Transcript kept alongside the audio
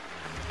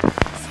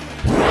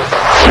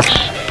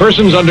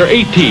Persons under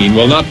 18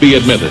 will not be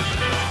admitted.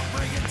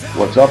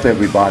 What's up,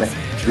 everybody?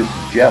 This is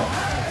Jeff.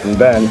 And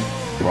Ben.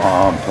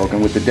 From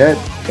Talking with the Dead.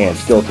 And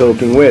Still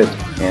Talking With.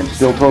 And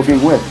Still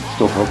Talking With.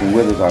 Still Talking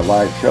With is our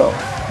live show.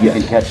 Yes. You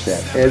can catch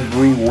that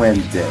every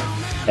Wednesday.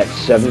 At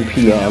 7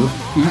 p.m.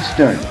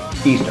 Eastern.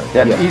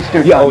 That's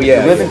Eastern time. Yeah, oh, yeah.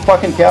 If you live in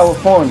fucking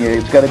California,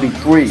 it's got to be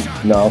 3.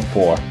 No,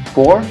 4.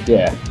 4?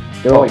 Yeah.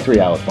 They're only 3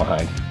 hours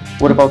behind.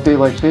 What about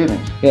daylight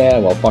savings? Yeah,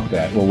 well, fuck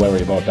that. We'll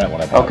worry about that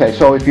one. Okay,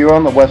 so if you're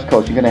on the West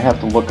Coast, you're going to have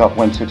to look up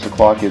when 6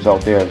 o'clock is out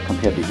there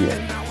compared to here.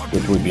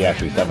 Which would be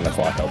actually 7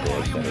 o'clock out there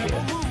instead of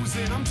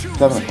here.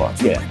 7 o'clock?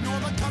 Yeah.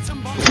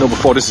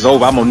 Before this is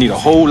over, I'm going to need a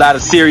whole lot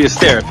of serious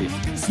therapy.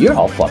 You're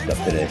all fucked up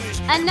today.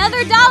 Another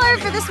 $1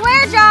 for the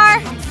swear jar.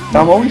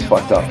 I'm always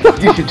fucked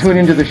up. You should tune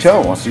into the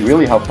show and see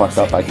really how fucked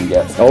up I can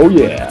get. Oh,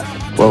 yeah.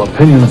 Well,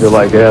 opinions are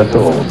like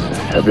assholes.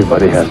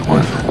 Everybody has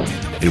one.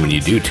 And when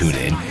you do tune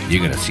in, you're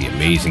going to see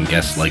amazing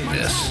guests like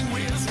this.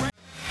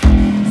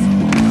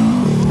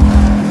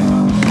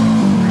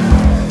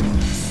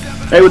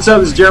 Hey, what's up?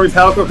 This is Jeremy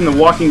Palco from The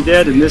Walking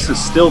Dead, and this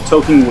is Still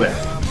Talking With.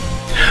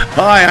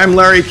 Hi, I'm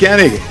Larry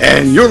Kenny,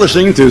 and you're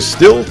listening to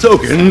Still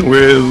Talking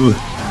With...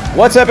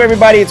 What's up,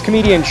 everybody? It's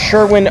comedian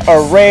Sherwin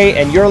Array,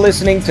 and you're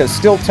listening to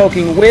Still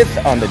Talking With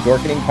on the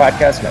Dorkening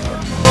Podcast Network.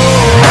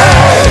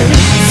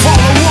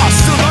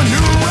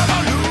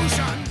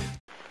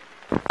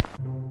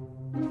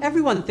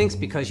 Everyone thinks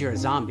because you're a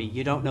zombie,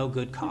 you don't know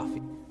good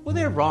coffee. Well,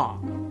 they're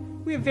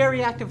wrong. We have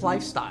very active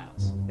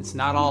lifestyles. It's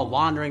not all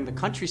wandering the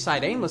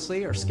countryside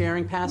aimlessly or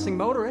scaring passing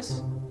motorists.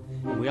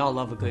 And we all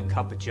love a good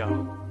cup of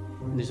joe.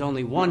 And there's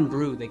only one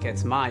brew that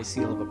gets my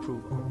seal of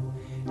approval.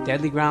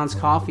 Deadly Grounds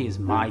coffee is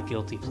my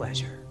guilty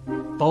pleasure.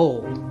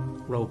 Bold,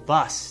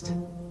 robust,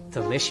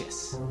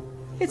 delicious.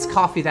 It's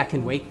coffee that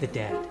can wake the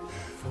dead.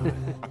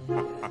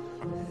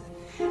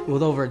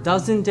 With over a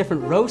dozen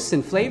different roasts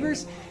and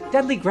flavors,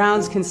 Deadly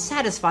Grounds can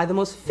satisfy the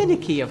most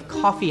finicky of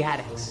coffee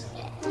addicts.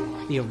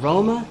 The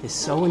aroma is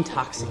so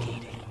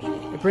intoxicating.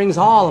 It brings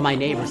all of my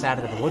neighbors out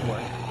of the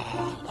woodwork.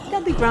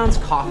 Deadly Grounds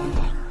coffee.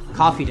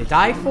 Coffee to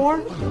die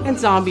for and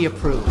zombie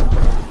approved.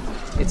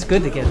 It's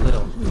good to get a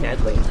little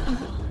deadly.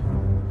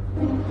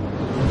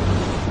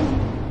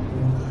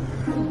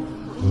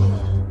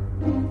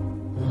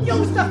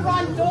 Use the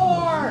front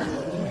door!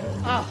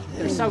 Oh,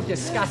 they're so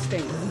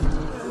disgusting.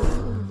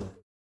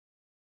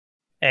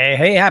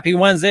 Hey, happy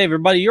Wednesday,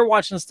 everybody. You're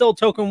watching Still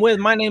Talking With.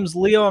 My name's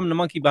Leo. I'm the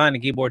monkey behind the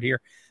keyboard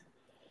here.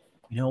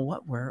 You know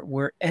what?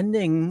 We're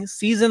ending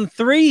season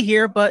 3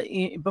 here, but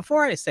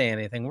before I say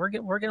anything, we're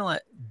gonna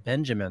let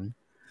Benjamin.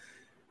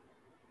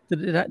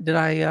 Did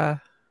I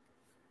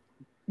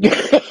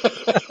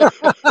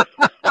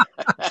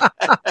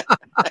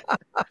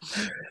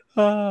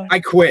I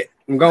quit.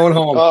 I'm going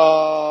home.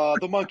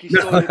 The monkey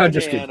stole a I'm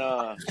just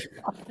banana.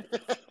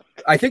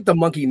 I think the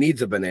monkey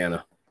needs a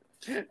banana.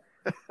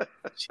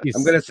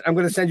 Jeez. I'm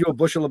gonna send you a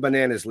bushel of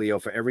bananas, Leo,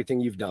 for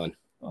everything you've done.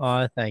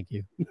 Oh, thank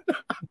you.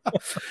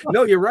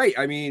 No, you're right.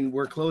 I mean,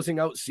 we're closing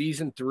out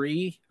season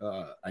 3.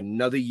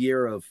 Another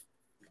year of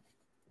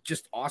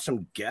just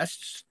awesome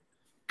guests,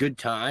 good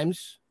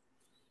times,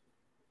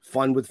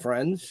 fun with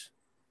friends.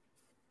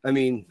 I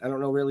mean, I don't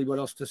know really what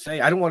else to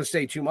say. I don't want to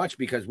say too much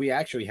because we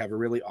actually have a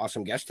really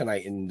awesome guest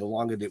tonight. And the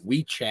longer that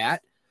we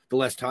chat, the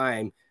less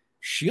time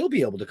she'll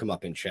be able to come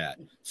up and chat.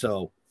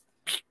 So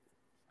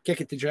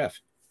kick it to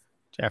Jeff.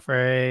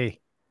 Jeffrey.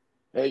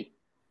 Hey,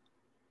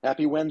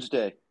 happy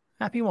Wednesday.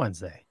 Happy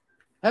Wednesday.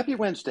 Happy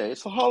Wednesday.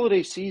 It's the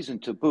holiday season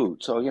to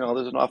boot. So,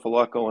 there's an awful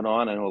lot going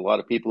on. I know a lot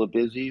of people are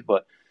busy,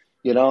 but,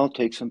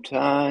 take some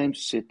time,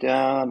 sit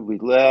down,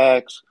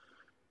 relax,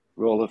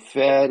 roll a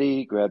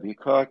fatty, grab your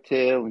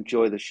cocktail,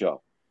 enjoy the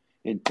show.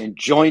 And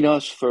join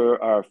us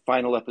for our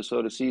final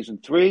episode of season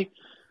 3.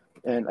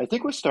 And I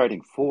think we're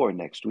starting 4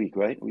 next week,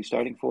 right? Are we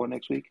starting 4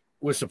 next week?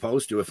 We're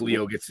supposed to if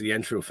Leo gets the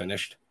intro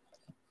finished.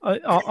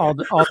 All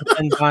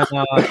depends on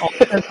how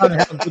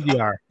good you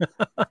are.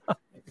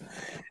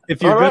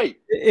 If you're all right.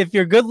 If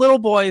you're good little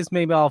boys,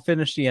 maybe I'll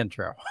finish the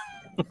intro.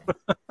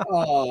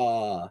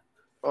 Well,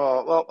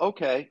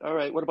 okay. All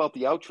right. What about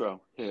the outro?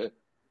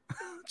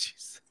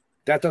 Jeez.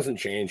 That doesn't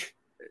change.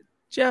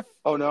 Jeff.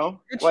 Oh, no?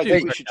 Well, I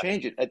think we should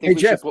change it. I think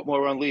we Jeff. should put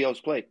more on Leo's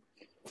plate.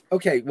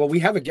 Okay. Well, we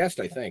have a guest,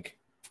 I think.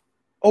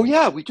 Oh,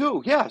 yeah, we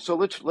do. Yeah. So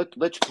let's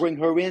bring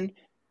her in.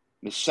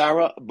 Miss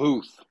Sarah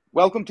Booth.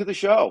 Welcome to the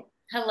show.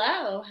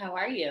 Hello. How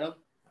are you?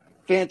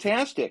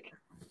 Fantastic.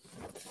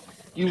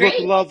 You Great.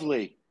 look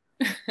lovely.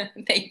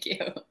 Thank you.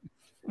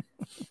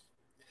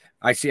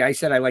 I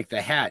said I like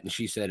the hat, and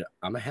she said,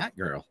 I'm a hat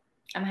girl.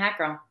 I'm a hat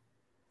girl.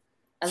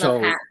 I So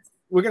love hats.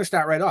 we're going to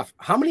start right off.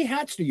 How many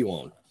hats do you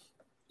own?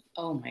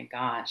 Oh my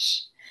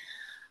gosh.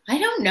 I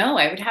don't know.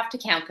 I would have to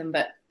count them,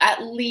 but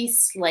at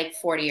least like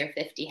 40 or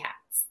 50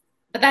 hats.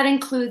 But that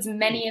includes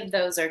many of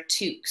those are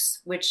toques,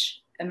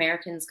 which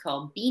Americans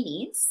call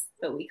beanies,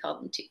 but we call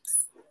them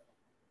toques.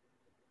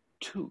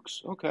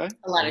 Toques. Okay.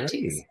 A lot of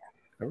toques.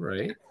 All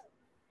right.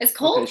 It's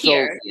cold Okay, so-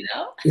 here,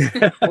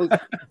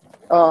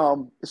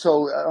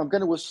 So I'm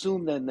going to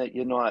assume then that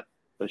you're not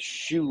a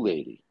shoe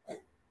lady.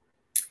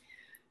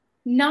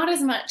 Not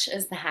as much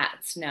as the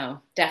hats.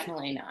 No,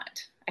 definitely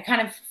not. I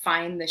kind of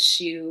find the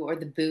shoe or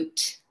the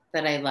boot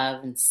that I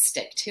love and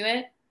stick to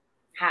it.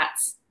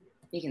 Hats,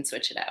 you can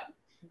switch it out.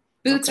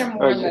 Boots are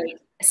more like,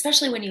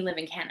 especially when you live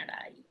in Canada,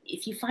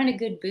 if you find a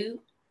good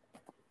boot,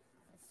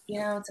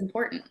 it's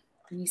important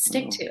and you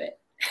stick to it.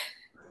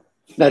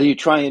 Now, do you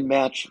try and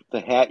match the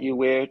hat you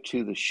wear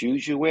to the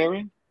shoes you're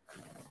wearing?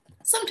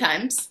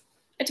 Sometimes.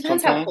 It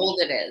depends how cold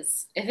it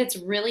is. If it's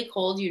really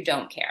cold, you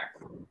don't care.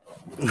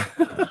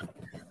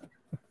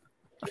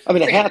 I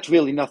mean, a hat's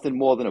really nothing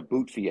more than a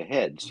boot for your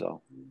head,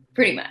 so.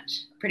 Pretty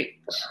much.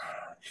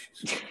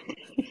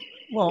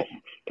 Well,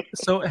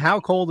 so how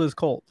cold is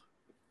cold?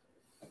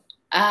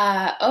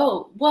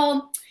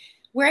 Well,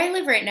 where I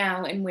live right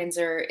now in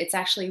Windsor, it's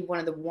actually one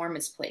of the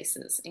warmest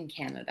places in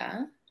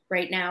Canada.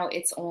 Right now,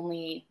 it's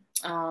only,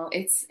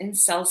 it's in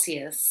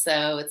Celsius,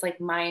 so it's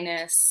like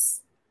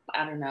minus,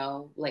 I don't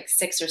know, like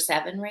 6 or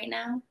 7 right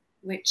now,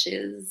 which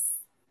is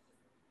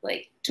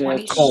like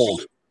 20. It's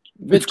cold.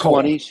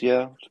 Mid-20s,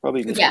 yeah. It's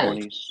probably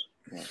mid-20s.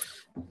 Yeah.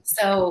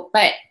 So,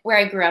 but where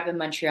I grew up in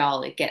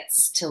Montreal, it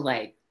gets to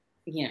like,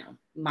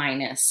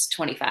 minus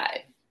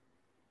 25.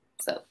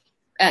 So,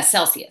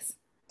 Celsius.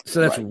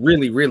 So that's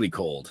really, really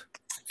cold.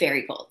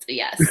 Very cold,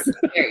 yes.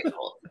 Very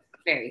cold.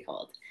 Very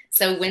cold.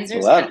 So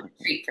Windsor's kind of a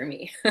treat for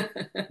me,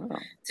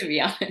 to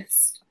be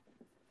honest.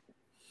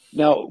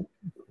 Now,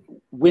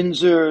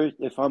 Windsor,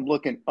 if I'm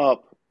looking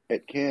up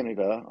at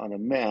Canada on a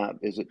map,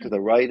 is it to the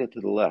right or to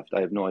the left?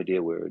 I have no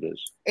idea where it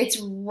is. It's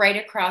right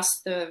across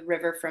the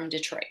river from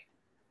Detroit.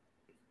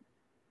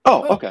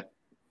 Oh, okay.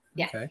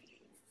 Yeah. Okay.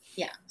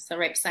 Yeah, so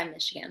right beside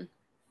Michigan.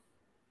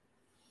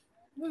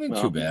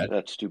 Not too bad.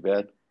 That's too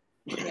bad.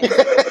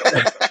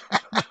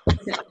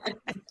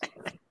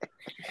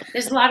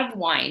 There's a lot of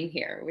wine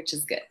here, which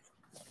is good,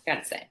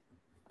 gotta say.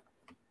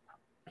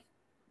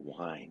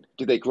 Wine.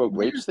 Do they grow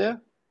grapes there?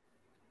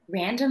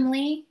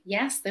 Randomly,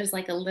 yes. There's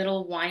like a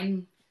little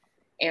wine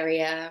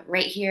area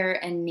right here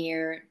and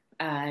near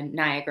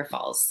Niagara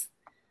Falls.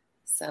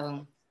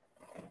 So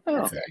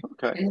okay.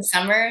 In the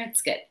summer,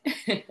 it's good.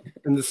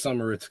 In the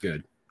summer, it's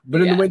good.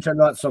 But in the winter,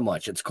 not so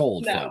much. It's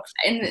cold, no. folks.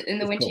 In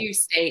the winter, cold. You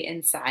stay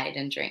inside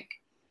and drink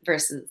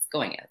versus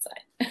going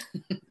outside.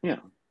 Yeah,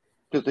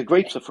 because the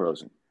grapes are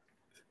frozen.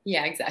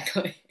 Yeah,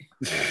 exactly.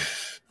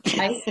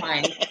 Ice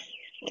fine.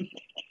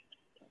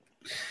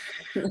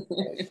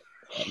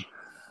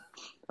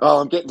 Oh,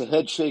 I'm getting the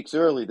head shakes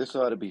early. This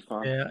ought to be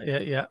fun.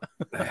 Yeah.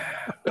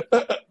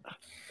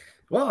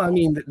 Well, I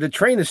mean, the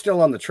train is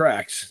still on the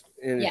tracks,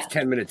 and Yeah. it's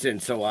 10 minutes in.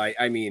 So I'm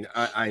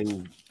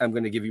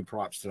going to give you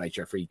props tonight,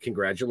 Jeffrey.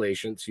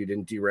 Congratulations, you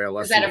didn't derail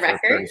us. Is that in a the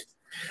first record? 30.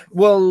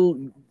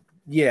 Well,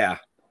 yeah.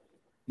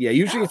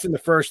 Usually it's in the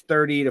first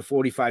 30 to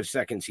 45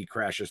 seconds. He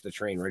crashes the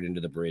train right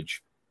into the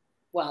bridge.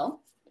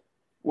 Well,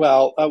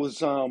 I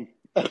was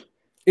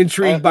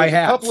intrigued by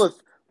there hats. there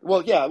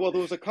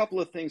was a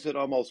couple of things that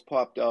almost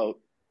popped out,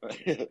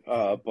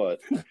 but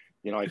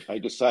I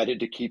decided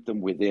to keep them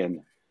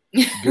within.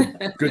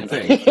 Good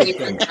thing. Save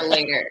them for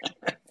later.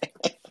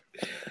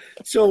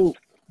 So,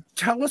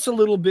 tell us a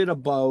little bit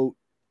about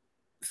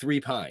Three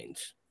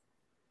Pines.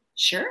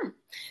 Sure.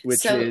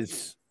 Which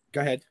is, go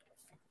ahead.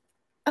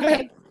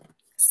 Okay.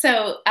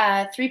 So,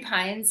 Three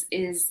Pines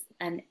is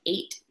an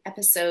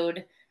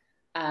 8-episode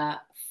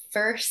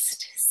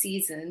first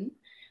season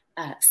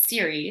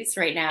series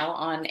right now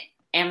on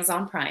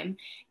Amazon Prime,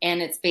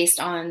 and it's based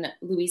on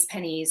Louise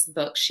Penny's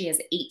book. She has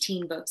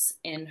 18 books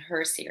in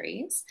her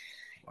series.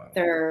 Wow.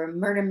 They're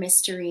murder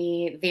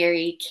mystery,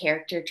 very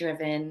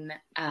character-driven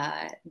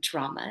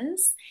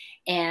dramas.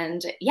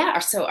 And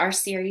so our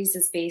series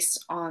is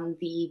based on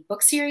the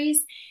book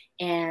series,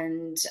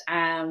 and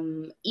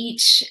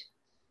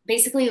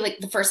basically like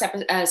the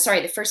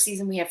first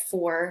season we have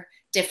 4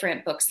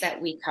 different books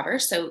that we cover.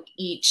 So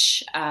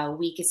each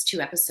week is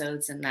 2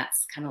 episodes, and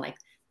that's kind of like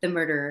the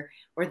murder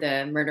or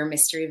the murder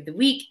mystery of the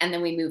week. And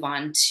then we move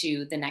on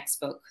to the next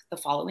book the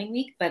following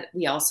week. But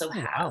we also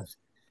have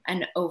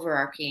an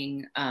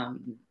overarching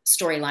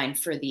storyline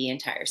for the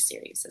entire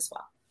series as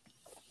well.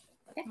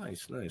 Okay.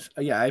 Nice.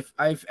 Yeah,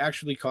 I've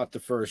actually caught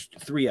the first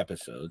 3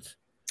 episodes.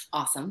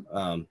 Awesome.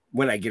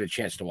 When I get a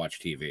chance to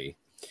watch TV.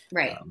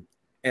 Right.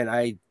 And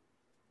I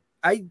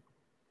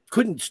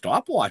couldn't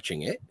stop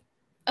watching it.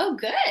 Oh,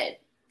 good.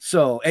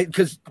 So,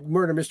 because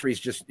murder mystery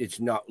is it's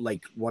not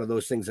like one of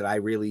those things that I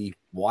really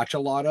watch a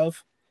lot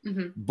of.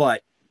 Mm-hmm.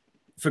 But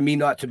for me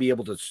not to be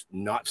able to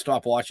not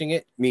stop watching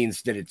it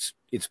means that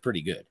it's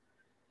pretty good.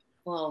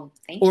 Well,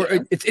 thank you. Or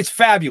it's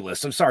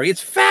fabulous. I'm sorry.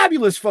 It's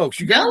fabulous, folks.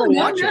 You got to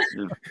watch it.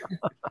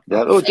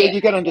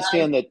 You got to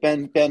understand that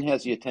Ben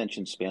has the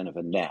attention span of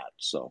a gnat.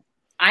 So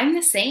I'm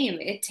the same.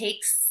 It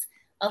takes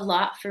a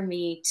lot for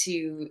me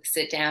to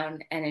sit down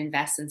and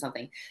invest in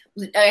something.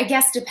 I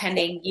guess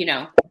depending,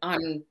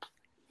 on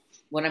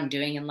what I'm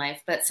doing in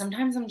life. But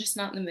sometimes I'm just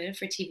not in the mood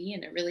for TV,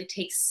 and it really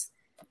takes,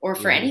 or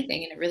for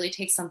anything, and it really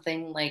takes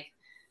something like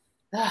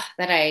that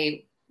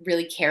I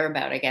really care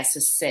about, I guess,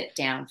 to sit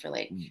down for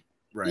like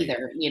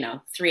either,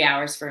 3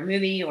 hours for a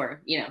movie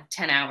or,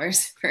 10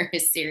 hours for a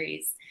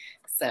series.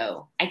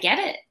 So I get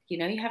it.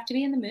 You have to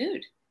be in the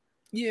mood.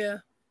 Yeah.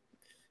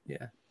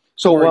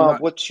 So, Or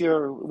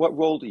what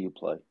role do you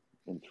play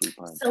in Three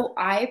Pines? So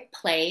I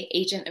play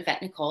Agent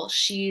Yvette Nicole.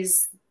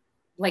 She's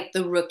like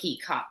the rookie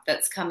cop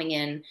that's coming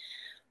in,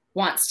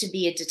 wants to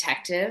be a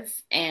detective,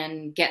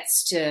 and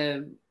gets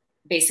to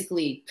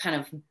basically kind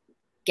of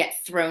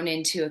get thrown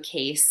into a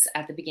case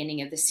at the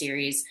beginning of the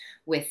series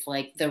with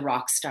like the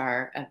rock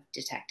star of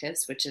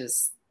detectives, which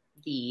is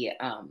the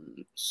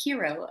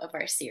hero of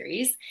our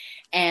series.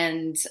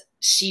 And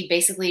she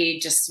basically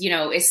just,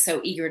 is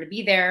so eager to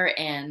be there,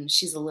 and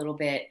she's a little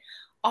bit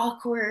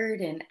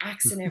awkward and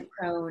accident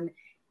prone,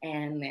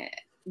 and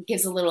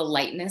gives a little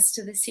lightness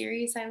to the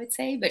series, I would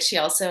say. But she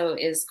also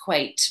is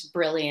quite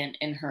brilliant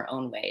in her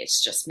own way.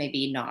 It's just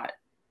maybe not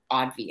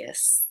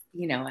obvious,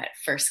 at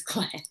first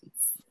glance.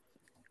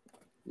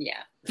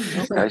 Yeah.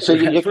 Okay, so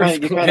you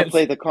kind of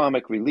play the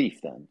comic relief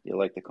then. You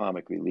like the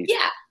comic relief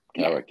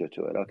character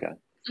to it. Okay.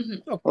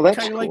 Mm-hmm. Well,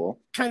 that's cool.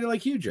 Kind of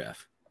like you,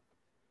 Jeff.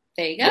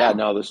 There you go. Yeah,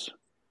 no,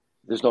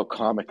 there's no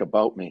comic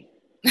about me.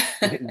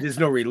 There's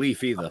no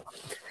relief either.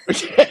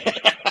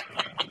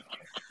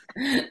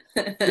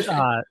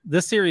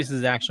 This series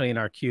is actually in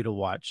our queue to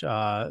watch.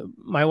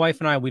 My wife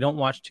and I, we don't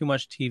watch too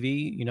much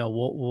TV.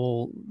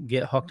 We'll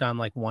get hooked on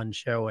like one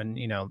show, and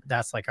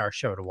that's like our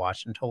show to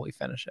watch until we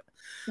finish it.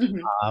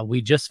 Mm-hmm.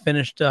 We just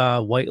finished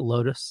White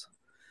Lotus,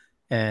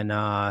 and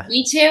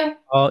me too.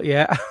 Oh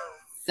yeah,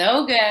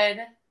 so good.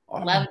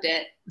 Loved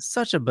it.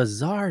 Such a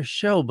bizarre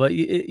show, but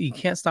you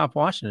can't stop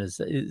watching it.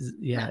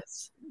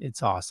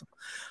 It's awesome.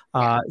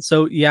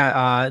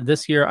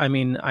 This year,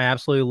 I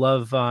absolutely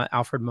love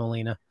Alfred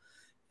Molina.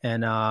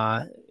 And,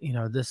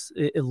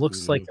 it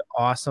looks like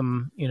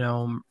awesome,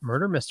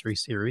 murder mystery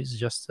series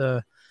just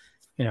to,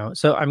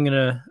 so I'm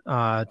going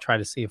to try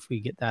to see if we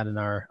get that in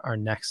our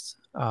next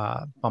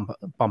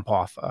bump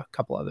off a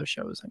couple other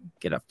shows and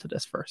get up to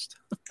this first.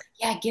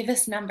 Yeah. Give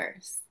us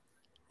numbers.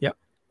 Yep.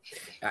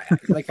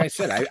 Like I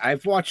said,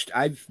 I've watched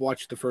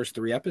the first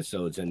 3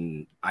 episodes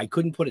and I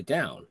couldn't put it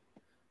down.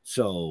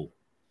 So,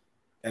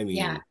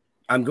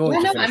 I'm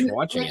going to finish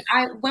watching it.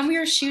 When we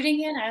were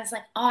shooting it, I was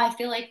like, oh, I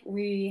feel like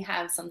we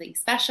have something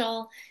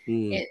special.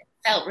 It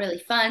felt really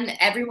fun.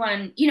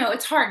 Everyone,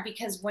 it's hard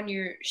because when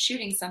you're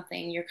shooting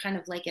something, you're kind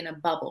of like in a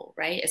bubble,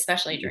 right?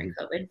 Especially during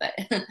COVID.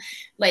 But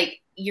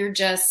like you're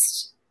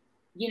just,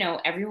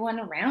 everyone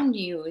around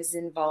you is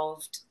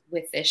involved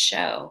with this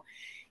show.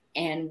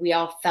 And we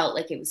all felt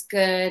like it was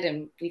good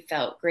and we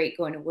felt great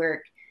going to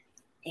work.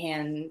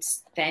 And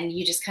then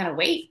you just kind of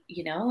wait,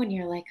 and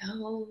you're like,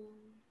 oh,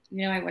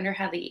 I wonder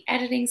how the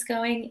editing's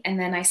going. And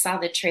then I saw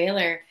the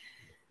trailer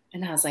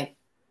and I was like,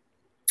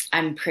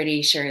 I'm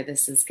pretty sure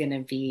this is going to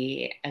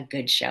be a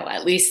good show.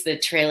 At least the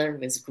trailer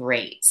was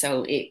great.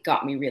 So it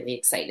got me really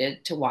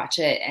excited to watch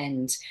it.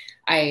 And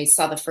I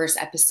saw the first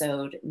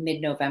episode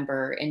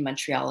mid-November in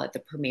Montreal at the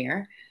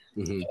premiere.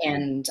 Mm-hmm.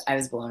 And I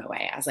was blown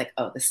away. I was like,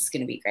 oh, this is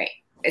going to be great.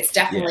 It's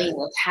definitely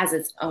has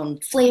its own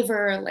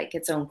flavor, like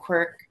its own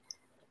quirk.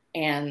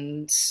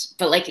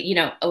 But like,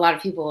 a lot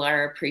of people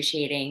are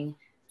appreciating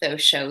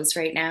those shows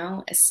right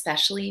now,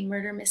 especially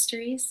murder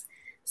mysteries.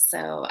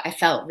 So I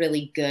felt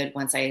really good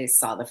once I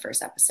saw the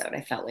first episode.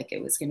 I felt like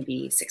it was going to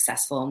be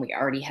successful, and we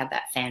already had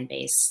that fan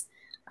base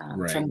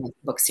from the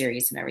book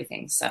series and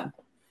everything. So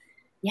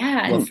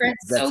and Fred's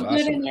so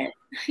good in it.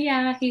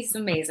 Yeah, he's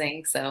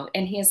amazing. So,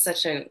 and he has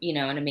such a,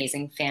 an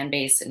amazing fan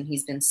base, and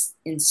he's been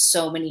in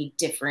so many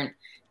different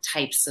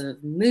types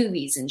of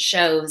movies and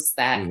shows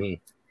that,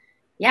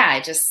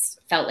 I just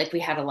felt like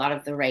we had a lot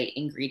of the right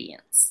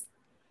ingredients.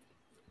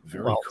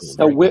 Very cool.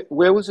 So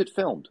where was it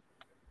filmed?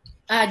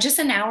 Just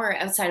an hour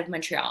outside of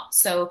Montreal.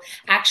 So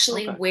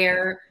actually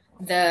where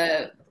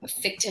the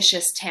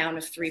fictitious town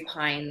of Three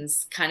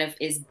Pines kind of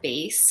is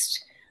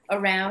based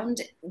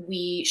around,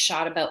 we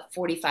shot about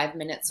 45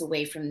 minutes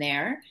away from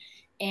there.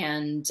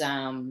 And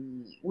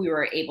we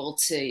were able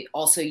to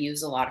also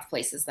use a lot of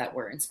places that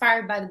were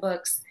inspired by the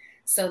books.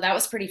 So that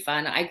was pretty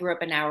fun. I grew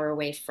up an hour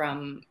away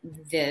from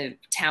the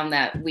town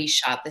that we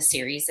shot the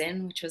series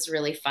in, which was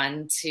really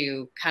fun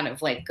to kind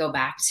of like go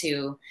back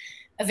to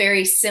a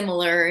very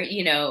similar,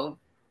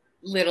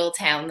 little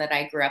town that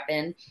I grew up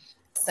in.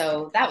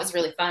 So that was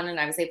really fun. And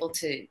I was able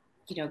to,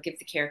 give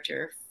the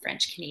character a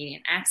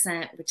French-Canadian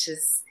accent, which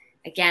is,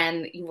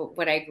 again,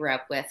 what I grew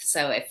up with.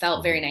 So it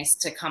felt very nice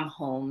to come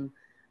home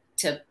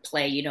to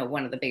play,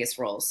 one of the biggest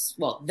roles.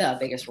 Well, the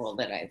biggest role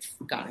that I've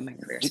got in my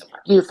career so far.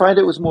 Do you find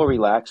it was more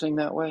relaxing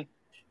that way?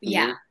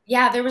 Yeah.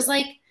 Yeah. There was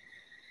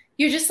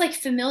you're just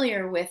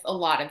familiar with a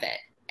lot of it.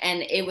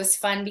 And it was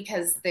fun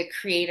because the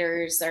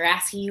creators are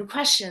asking you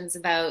questions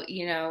about,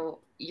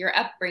 your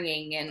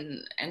upbringing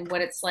and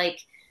what it's like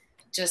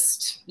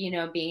just,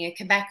 being a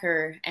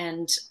Quebecer.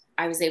 And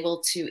I was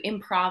able to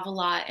improv a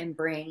lot and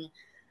bring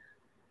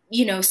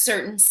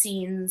certain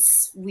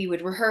scenes we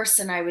would rehearse,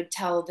 and I would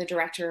tell the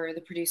director or the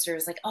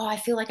producers like, oh, I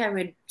feel like I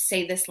would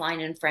say this line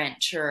in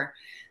French, or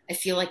I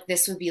feel like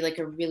this would be like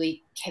a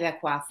really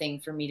Quebecois thing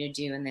for me to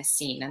do in this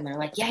scene. And they're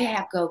like,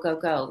 yeah, go.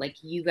 Like,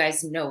 you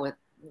guys know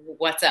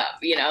what's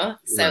up,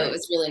 So It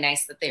was really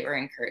nice that they were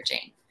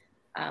encouraging.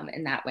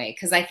 in that way,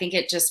 because I think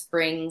it just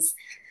brings,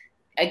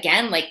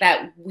 again, like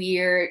that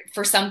weird,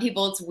 for some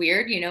people it's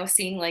weird, you know,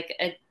 seeing like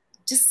a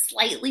just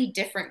slightly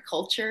different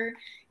culture,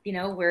 you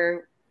know,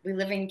 where we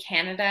live in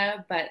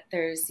Canada, but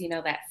there's, you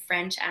know, that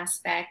French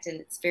aspect and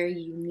it's very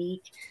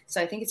unique.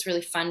 So I think it's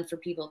really fun for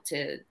people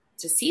to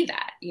see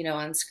that, you know,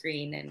 on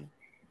screen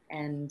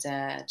and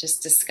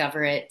just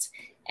discover it,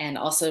 and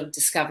also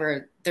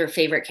discover their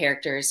favorite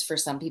characters for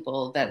some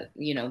people that,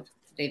 you know,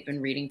 they've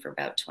been reading for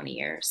about 20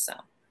 years. So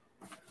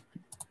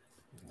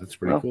that's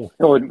pretty cool.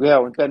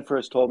 When Ben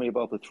first told me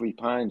about the Three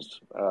Pines,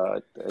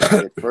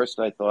 at first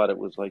I thought it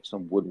was like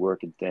some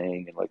woodworking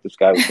thing, and like this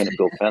guy was going to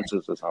build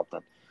fences or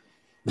something,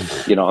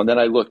 you know. And then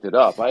I looked it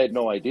up. I had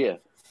no idea,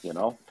 you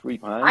know, Three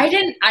Pines. I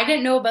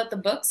didn't know about the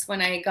books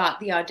when I got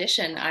the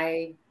audition.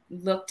 I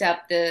looked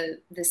up the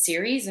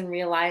series and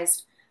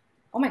realized,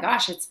 oh my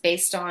gosh, it's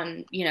based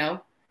on, you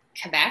know,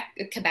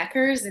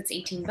 Quebecers. It's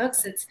 18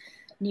 books. It's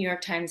New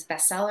York Times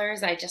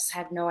bestsellers. I just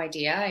had no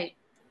idea. I,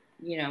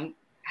 you know,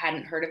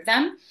 hadn't heard of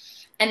them.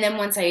 And then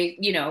once I,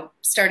 you know,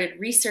 started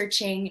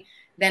researching,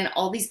 then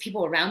all these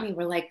people around me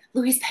were like,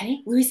 Louise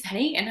Penny.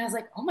 And I was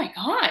like, oh my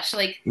gosh,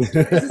 like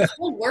this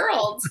whole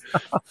world.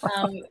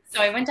 So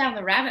I went down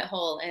the rabbit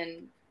hole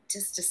and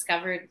just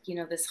discovered, you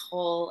know, this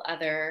whole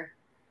other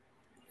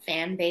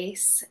fan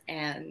base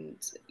and,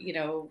 you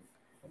know,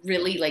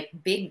 really like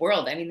big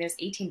world. I mean, there's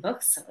 18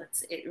 books, so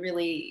it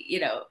really, you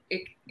know,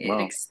 it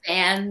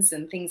expands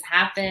and things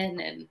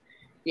happen, and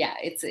yeah,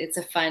 it's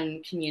a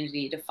fun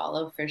community to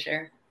follow for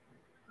sure.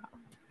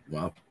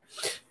 Wow.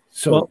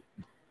 So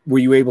were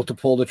you able to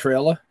pull the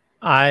trailer?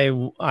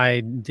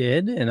 I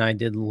did, and I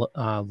did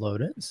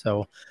load it.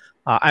 So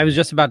I was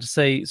just about to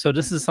say, so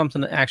this is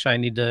something that actually I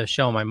need to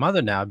show my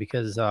mother now,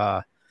 because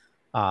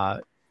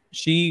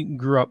she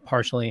grew up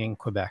partially in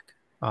Quebec.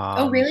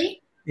 Oh, really?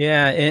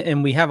 Yeah,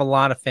 and we have a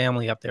lot of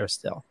family up there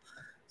still.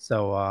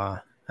 So,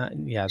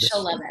 yeah.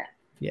 She'll love it.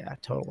 Yeah,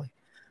 totally.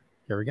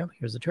 Here we go.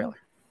 Here's the trailer.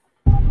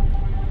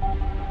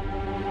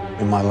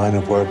 In my line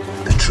of work,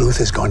 the truth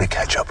is going to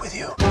catch up with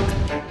you.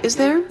 Is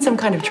there some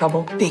kind of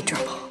trouble? Big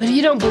trouble. But if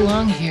you don't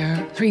belong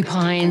here, Three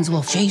Pines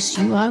will chase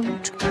you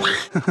out.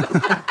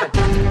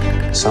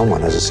 Someone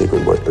has a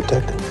secret worth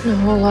protecting. A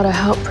whole lot of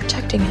help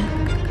protecting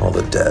it. All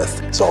the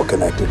death, it's all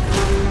connected.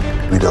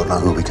 We don't know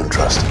who we can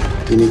trust.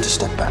 You need to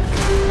step back.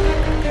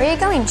 Where are you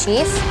going,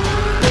 Chief?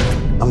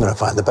 I'm gonna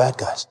find the bad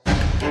guys.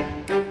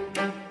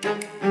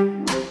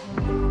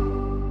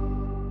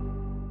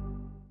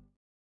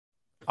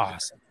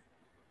 Awesome.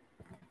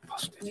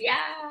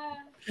 Yeah.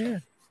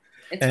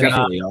 It's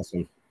definitely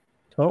awesome.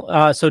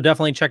 So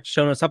definitely check the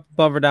show notes up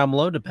above or down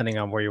below, depending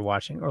on where you're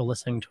watching or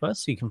listening to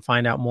us. So you can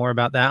find out more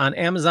about that on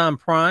Amazon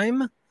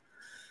Prime.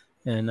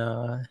 And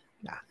yeah.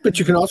 But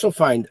you can also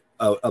find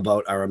out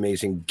about our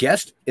amazing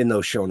guest in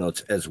those show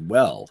notes as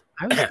well.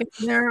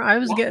 I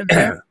was getting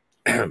there.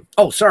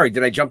 Oh, sorry.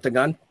 Did I jump the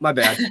gun? My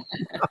bad.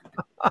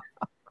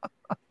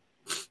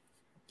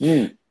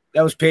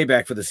 That was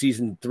payback for the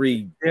season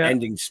 3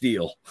 ending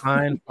steal.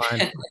 Fine.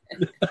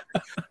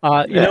 You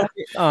know,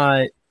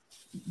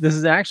 this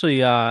is actually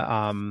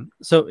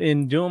so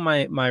in doing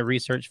my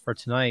research for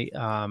tonight,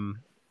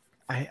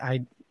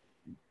 I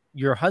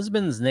your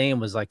husband's name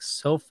was like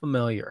so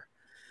familiar,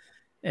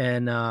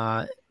 and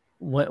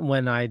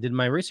when I did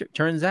my research,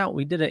 turns out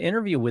we did an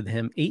interview with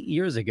him 8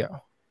 years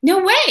ago.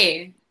 No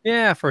way.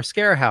 Yeah, for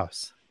Scare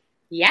House.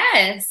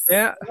 Yes.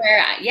 Yeah.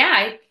 Where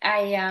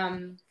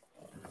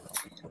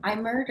I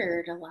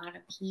murdered a lot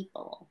of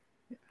people.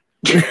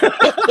 That's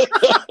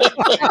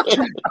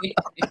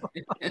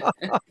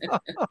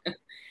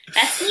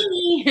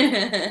me.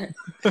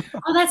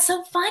 Oh, that's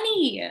so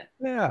funny.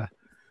 Yeah.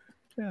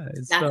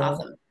 That's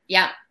awesome.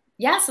 Yeah.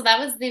 So that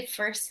was the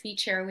first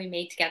feature we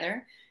made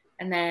together,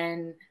 and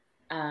then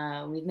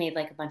we made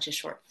like a bunch of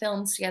short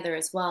films together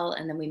as well,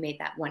 and then we made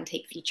that one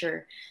take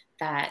feature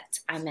that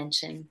I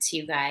mentioned to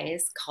you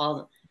guys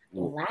called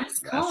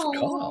Last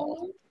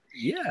Call.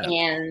 Yeah.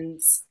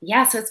 And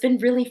yeah, so it's been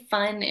really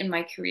fun in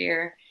my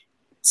career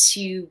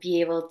to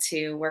be able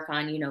to work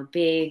on, you know,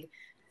 big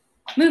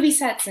movie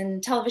sets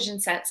and television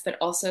sets, but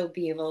also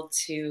be able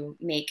to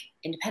make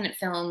independent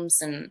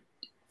films and,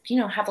 you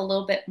know, have a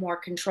little bit more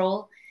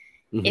control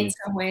in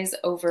some ways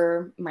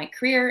over my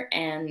career.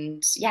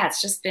 And yeah,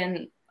 it's just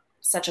been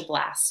such a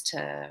blast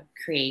to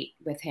create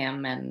with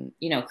him and,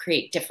 you know,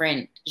 create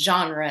different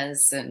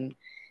genres. And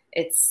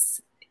it's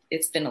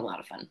been a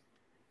lot of fun.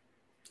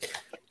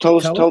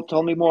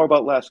 Tell me more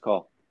about Last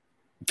Call.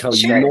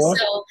 Sure.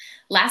 So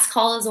Last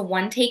Call is a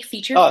one-take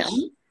feature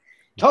film.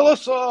 Tell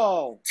us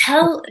all.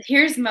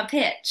 Here's my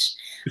pitch.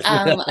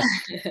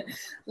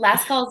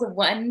 Last Call is a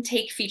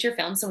one-take feature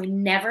film, so we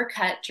never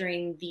cut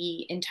during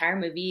the entire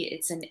movie.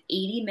 It's an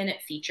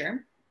 80-minute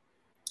feature,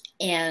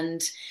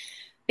 and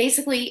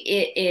basically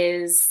it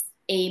is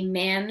a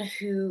man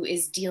who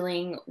is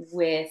dealing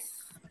with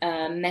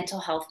a mental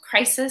health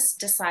crisis,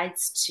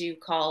 decides to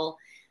call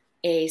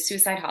a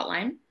suicide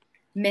hotline,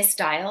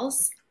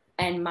 misdials,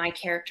 and my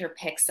character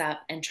picks up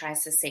and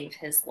tries to save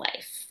his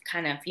life,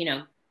 kind of, you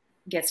know,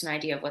 gets an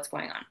idea of what's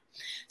going on.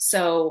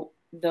 So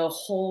the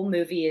whole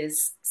movie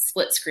is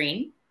split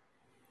screen,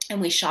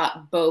 and we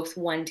shot both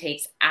one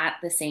takes at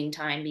the same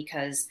time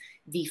because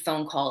the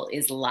phone call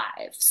is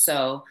live.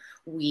 So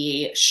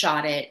we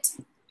shot it.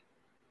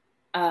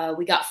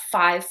 We got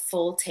 5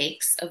 full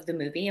takes of the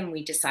movie, and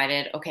we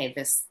decided, okay,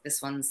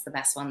 this one's the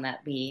best one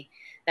that we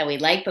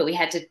like, but we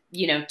had to,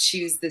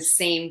 choose the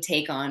same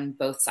take on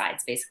both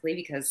sides basically,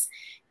 because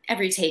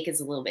every take is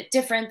a little bit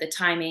different, the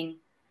timing.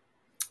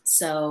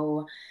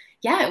 So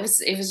yeah, it was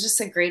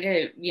just a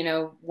great,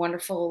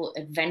 wonderful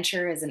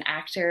adventure as an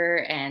actor,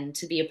 and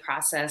to be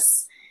part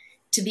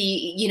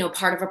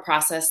of a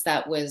process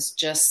that was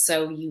just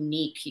so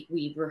unique.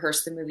 We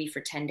rehearsed the movie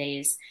for 10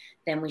 days.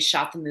 Then we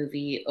shot the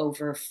movie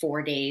over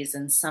 4 days,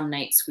 and some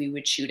nights we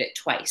would shoot it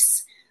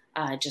twice,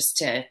 just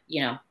to,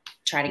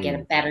 try to get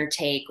a better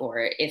take.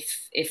 Or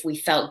if we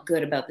felt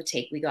good about the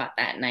take we got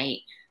that night,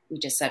 we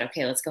just said,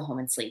 okay, let's go home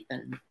and sleep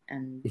and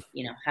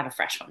have a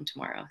fresh one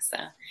tomorrow. So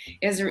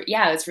it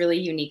was really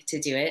unique to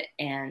do it.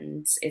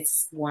 And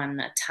it's won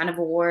a ton of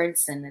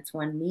awards, and it's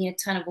won me a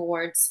ton of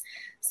awards.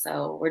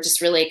 So we're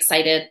just really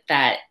excited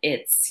that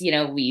it's,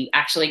 we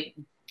actually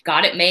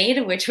got it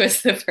made, which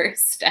was the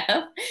first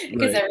step,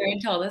 because everyone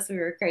told us we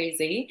were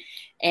crazy.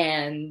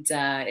 And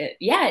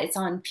it's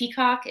on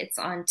Peacock, it's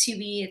on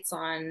Tubi, it's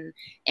on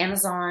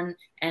Amazon,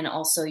 and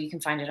also you can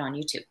find it on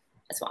YouTube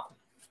as well.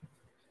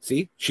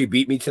 See, she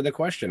beat me to the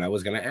question I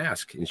was going to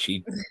ask, and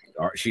she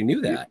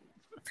knew that.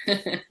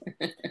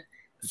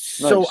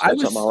 So nice.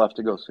 That's something I'll have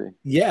to go see.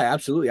 Yeah,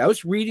 absolutely. I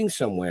was reading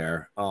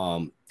somewhere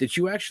that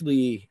you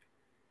actually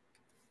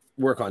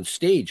work on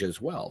stage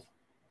as well.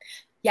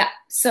 Yeah.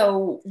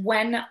 So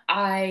when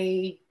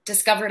I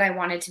discovered I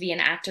wanted to be an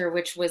actor,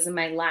 which was in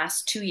my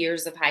last 2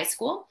 years of high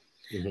school,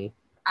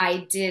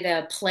 I did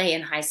a play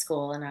in high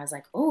school, and I was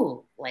like,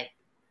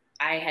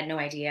 I had no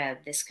idea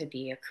this could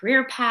be a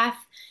career path.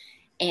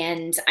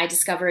 And I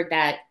discovered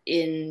that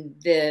in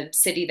the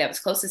city that was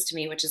closest to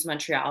me, which is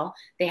Montreal,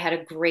 they had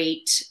a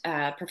great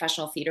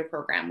professional theater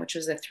program, which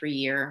was a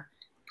 3-year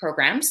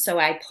program. So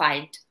I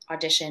applied,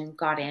 auditioned,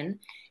 got in,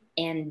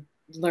 and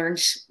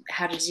learned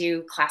how to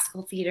do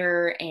classical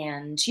theater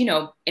and,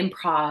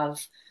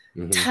 improv,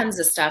 tons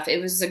of stuff.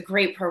 It was a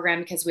great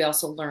program because we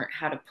also learned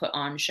how to put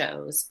on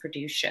shows,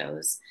 produce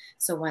shows.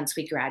 So once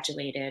we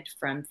graduated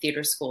from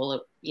theater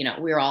school, we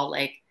were all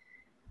like,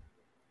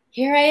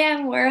 here I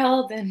am,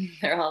 world. And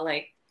they're all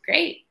like,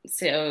 great.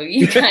 So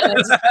you kind of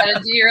just gotta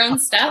do your own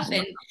stuff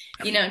and,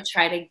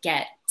 try to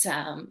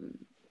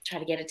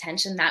get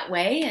attention that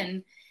way.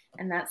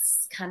 And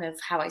that's kind of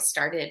how I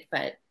started.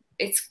 But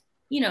it's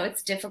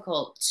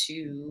difficult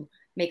to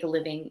make a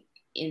living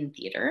in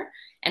theater.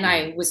 And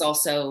I was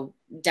also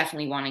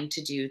definitely wanting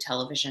to do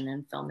television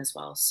and film as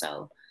well.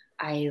 So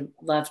I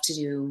love to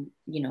do,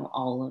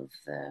 all of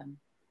the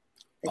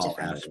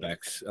different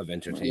aspects of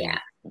entertainment. Yeah.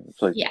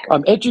 It's like,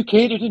 I'm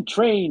educated and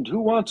trained. Who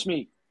wants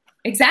me?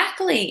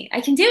 Exactly.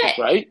 I can do it.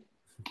 Right?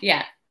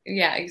 Yeah.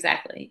 Yeah,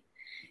 exactly.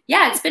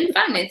 Yeah, it's been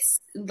fun. It's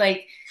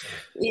like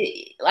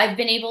I've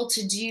been able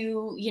to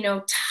do,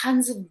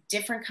 tons of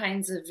different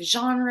kinds of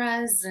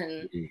genres.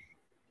 And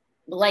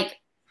like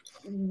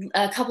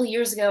a couple of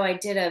years ago, I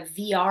did a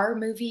VR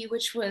movie,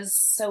 which was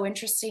so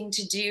interesting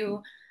to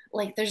do.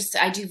 Like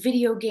I do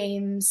video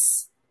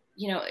games,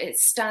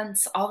 it's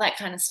stunts, all that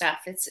kind of stuff.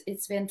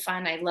 It's been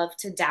fun. I love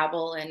to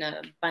dabble in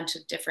a bunch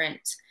of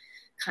different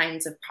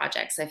kinds of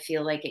projects. I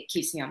feel like it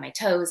keeps me on my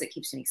toes. It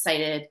keeps me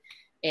excited.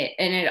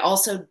 And it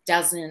also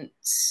doesn't,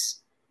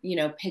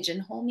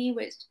 pigeonhole me,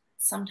 which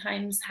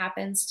sometimes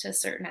happens to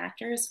certain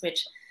actors,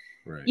 which,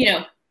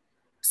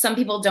 some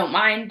people don't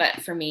mind,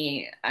 but for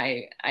me,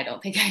 I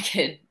don't think I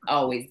could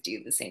always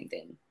do the same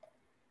thing.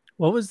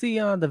 What was the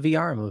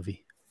VR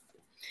movie?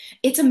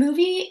 It's a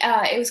movie.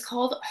 It was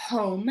called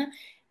Home,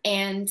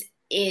 and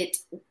it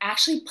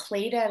actually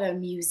played at a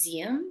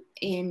museum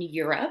in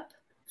Europe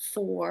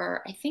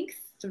for, I think,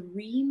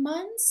 3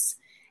 months.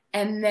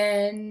 And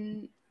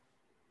then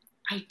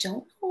I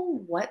don't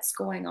know what's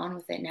going on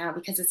with it now,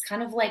 because it's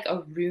kind of like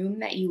a room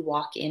that you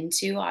walk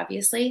into,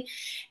 obviously.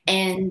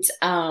 And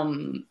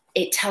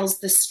it tells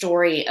the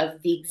story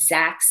of the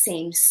exact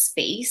same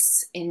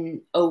space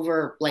in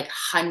over like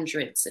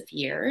hundreds of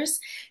years.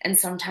 And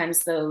sometimes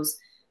those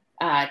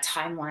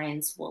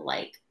timelines will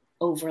like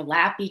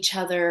overlap each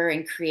other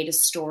and create a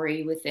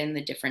story within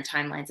the different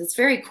timelines. It's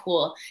very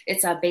cool.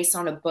 It's based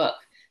on a book.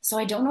 So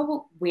I don't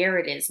know where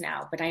it is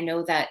now, but I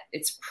know that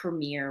its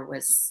premiere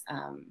was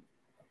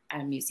at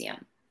a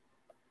museum.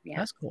 Yeah.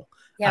 That's cool.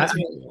 Yeah, it's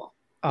really cool.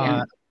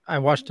 Yeah. I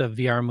watched a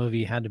VR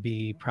movie, had to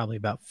be probably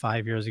about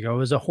 5 years ago. It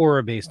was a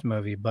horror-based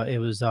movie, but it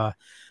was a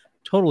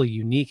totally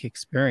unique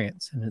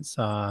experience. And it's,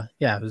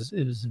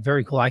 it was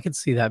very cool. I could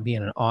see that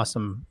being an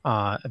awesome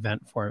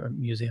event for a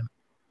museum.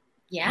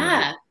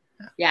 Yeah.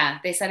 Yeah.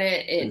 They said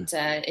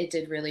it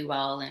did really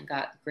well and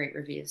got great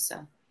reviews.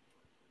 So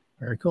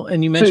very cool.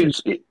 And you mentioned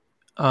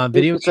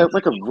video. Is that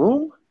like a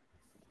room?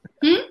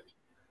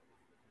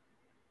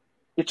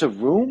 It's a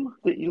room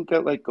that you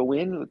got like go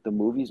in. The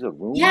movie's a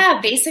room. Yeah,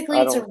 basically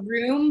it's a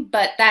room,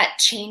 but that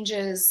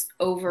changes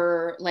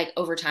over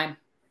time.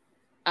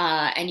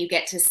 and you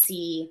get to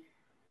see,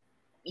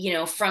 you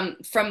know, from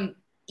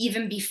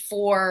even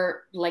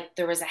before like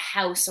there was a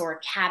house or a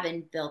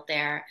cabin built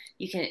there,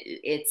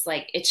 it's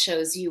like it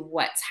shows you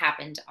what's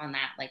happened on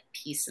that like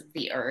piece of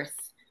the earth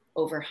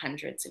over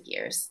hundreds of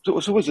years.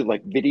 So was it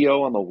like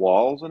video on the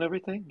walls and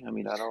everything? I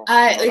mean, I don't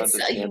It's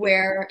understand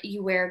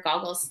you wear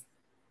goggles,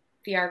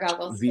 VR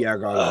goggles.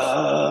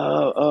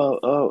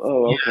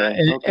 Oh, okay.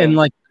 And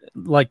like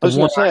I was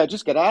going to say, I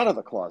just got out of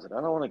the closet. I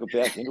don't want to go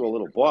back into a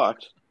little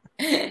box.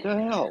 What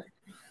the hell?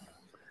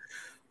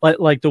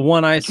 Like the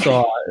one I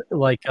saw,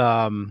 like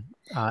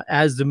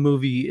as the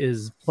movie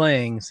is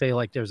playing, say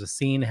like there's a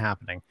scene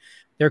happening,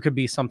 there could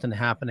be something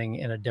happening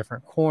in a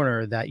different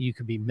corner that you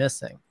could be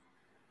missing.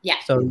 Yeah.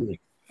 So,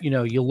 you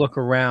know, you look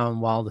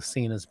around while the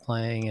scene is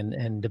playing,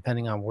 and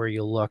depending on where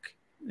you look,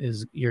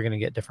 you're going to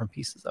get different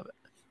pieces of it.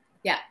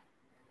 Yeah.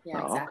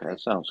 Yeah. Oh, exactly. okay,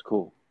 that sounds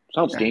cool.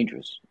 Sounds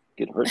dangerous.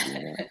 Get hurt.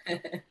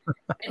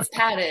 It's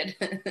padded.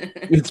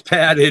 It's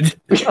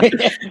padded.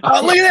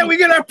 Oh, look at that! We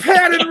got our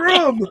padded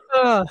room.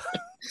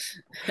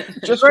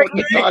 Just what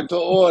the doctor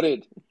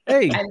ordered.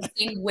 Hey, I've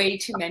seen way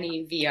too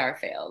many VR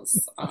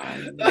fails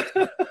on.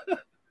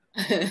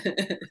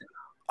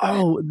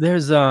 Oh,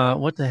 there's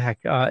what the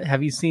heck?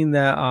 Have you seen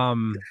that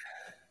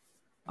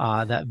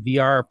that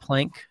VR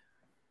prank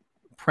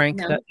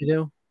that you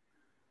do?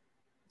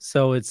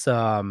 So it's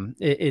a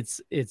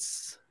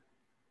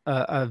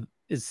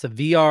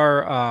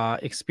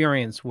VR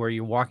experience where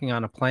you're walking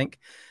on a plank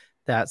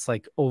that's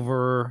like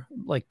over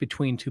like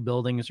between two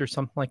buildings or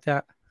something like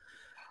that.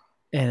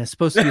 And it's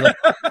supposed to be like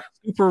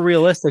super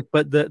realistic,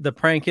 but the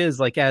prank is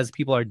like as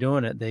people are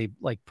doing it, they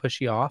like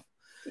push you off.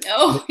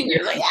 Oh,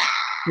 you're like,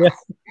 yeah.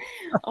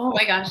 Oh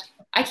my gosh,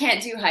 I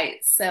can't do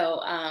heights, so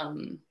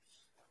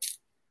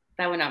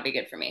that would not be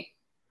good for me.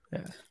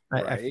 Yeah,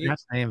 I forgot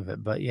the name of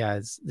it, but yeah,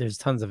 there's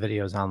tons of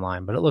videos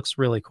online, but it looks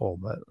really cool.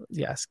 But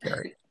yeah,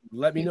 scary.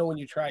 Let me know when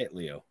you try it,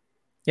 Leo.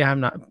 Yeah, I'm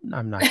not. Put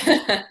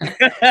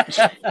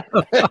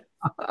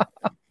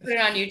it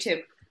on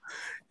YouTube.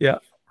 Yeah.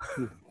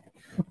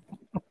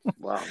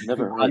 Wow,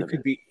 never heard of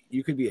it.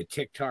 You could be a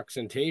TikTok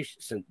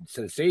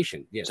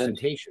sensation. Yeah,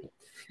 sensation.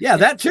 Yeah,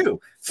 that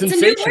too.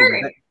 Sensation. It's a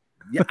new word.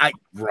 Yeah,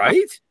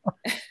 right?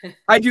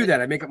 I do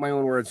that. I make up my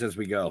own words as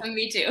we go.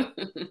 Me too.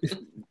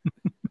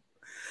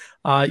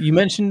 You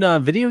mentioned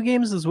video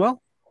games as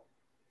well?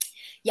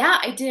 Yeah,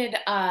 I did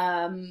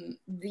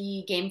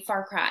the game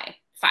Far Cry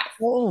 5.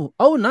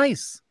 Oh,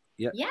 nice.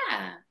 Yep.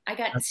 Yeah, I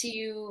got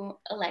to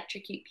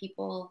electrocute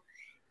people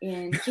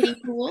in kiddie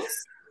pools,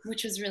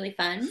 which was really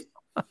fun,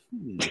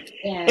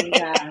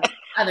 and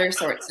other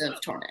sorts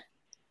of torment.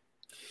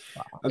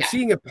 I'm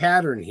seeing a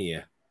pattern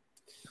here.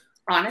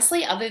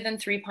 Honestly, other than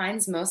Three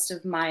Pines, most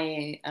of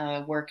my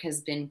work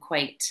has been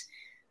quite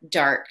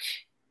dark,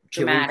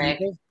 dramatic.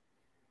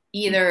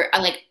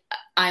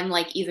 I'm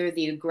like either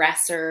the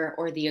aggressor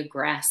or the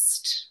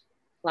aggressed.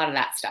 A lot of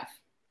that stuff.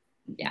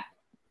 Yeah.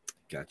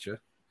 Gotcha.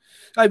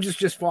 I'm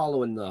just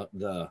following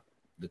the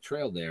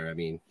trail there. I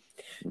mean,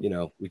 you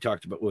know, we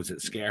talked about, what was it,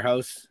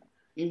 Scarehouse?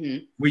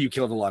 Mm-hmm. Where you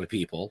killed a lot of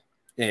people.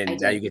 And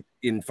now you get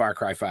in Far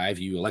Cry 5,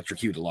 you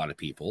electrocute a lot of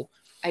people.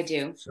 I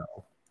do. So,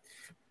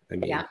 I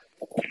mean, yeah.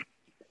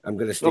 I'm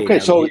going to stay okay,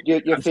 down so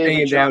here. your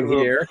favorite genre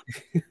here.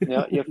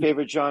 Yeah, your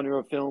favorite genre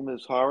of film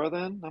is horror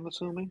then, I'm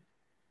assuming?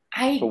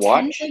 I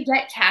tend to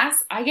get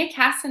cast. I get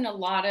cast in a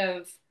lot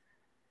of,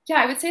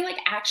 I would say like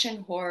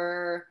action,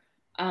 horror,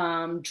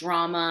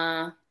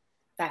 drama,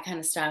 that kind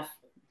of stuff.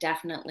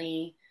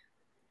 Definitely.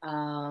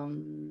 Yeah,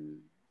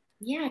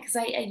 because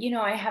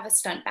I have a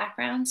stunt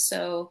background.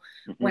 So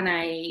when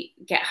I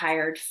get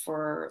hired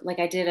for, like,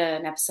 I did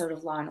an episode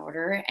of Law and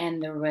Order,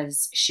 and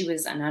she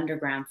was an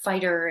underground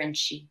fighter and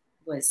she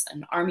was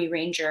an Army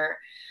Ranger.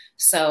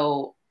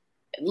 So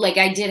like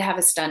I did have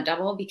a stunt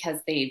double because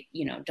they,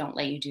 don't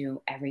let you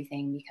do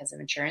everything because of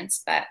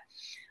insurance, but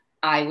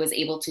I was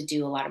able to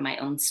do a lot of my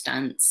own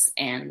stunts.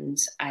 And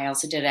I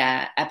also did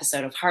an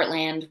episode of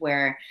Heartland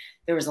where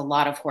there was a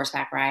lot of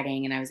horseback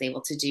riding, and I was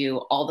able to do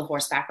all the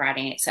horseback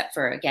riding except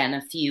for, again,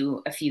 a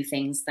few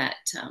things that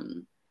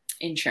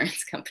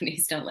insurance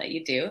companies don't let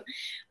you do.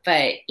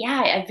 But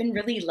yeah, I've been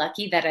really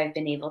lucky that I've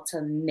been able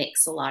to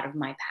mix a lot of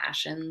my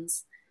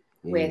passions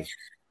with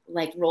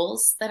like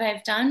roles that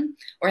I've done,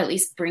 or at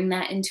least bring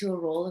that into a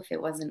role if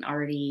it wasn't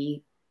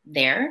already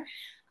there.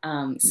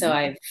 So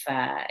I've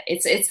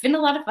it's been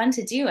a lot of fun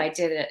to do. I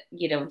did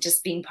it,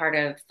 just being part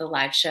of the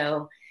live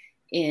show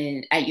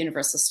at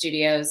Universal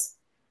Studios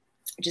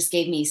just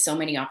gave me so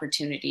many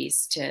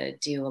opportunities to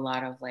do a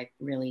lot of like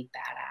really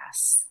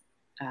badass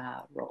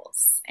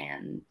roles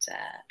and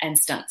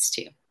stunts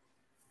too.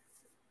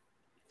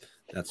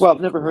 Well,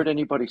 I've never heard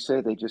anybody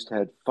say they just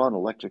had fun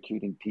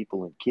electrocuting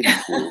people in kiddie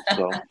pools.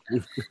 So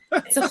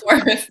it's a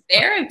form of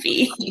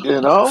therapy.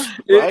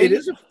 Right?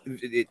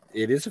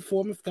 It is a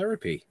form of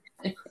therapy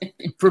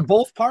for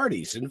both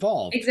parties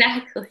involved.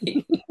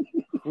 Exactly.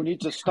 Who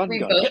needs a stun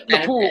gun? Get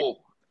in the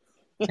pool.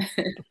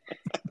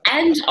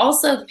 And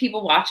also the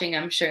people watching,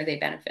 I'm sure they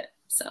benefit.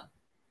 So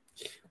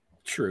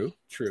true.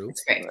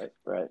 It's great.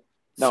 Right.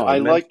 Now, I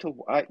like to.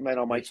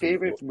 My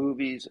favorite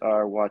movies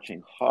are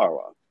watching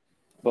horror,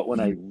 but when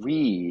I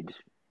read,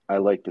 I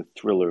like the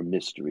thriller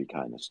mystery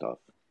kind of stuff.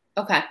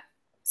 Okay.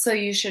 So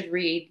you should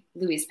read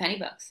Louise Penny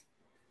books.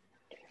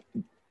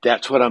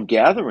 That's what I'm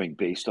gathering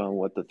based on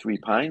what the Three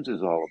Pines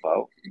is all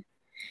about.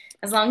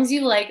 As long as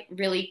you like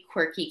really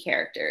quirky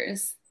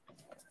characters.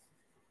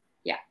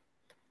 Yeah.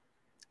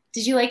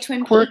 Did you like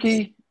Twin Peaks?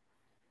 Quirky?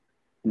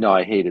 No,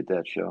 I hated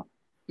that show.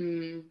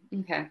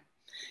 Okay.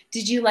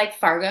 Did you like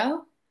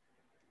Fargo?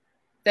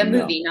 The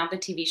movie, not the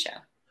TV show.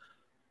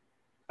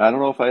 I don't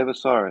know if I ever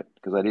saw it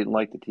because I didn't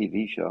like the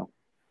TV show.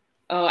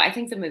 Oh, I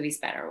think the movie's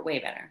better, way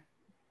better.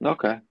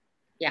 Okay.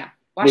 Yeah.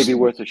 Maybe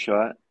worth a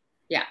shot.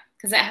 Yeah,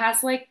 because it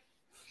has like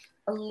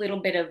a little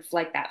bit of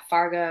like that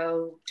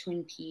Fargo,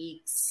 Twin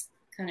Peaks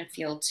kind of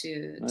feel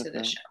to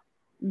the show.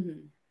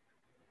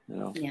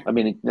 I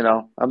mean,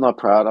 I'm not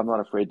proud. I'm not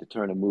afraid to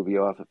turn a movie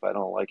off if I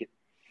don't like it.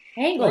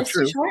 Hey, life's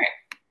too short.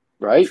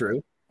 Right?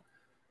 True.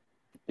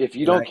 If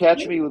you don't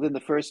catch me within the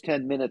first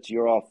 10 minutes,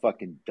 you're all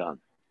fucking done.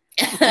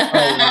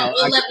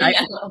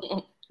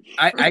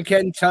 I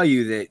can tell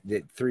you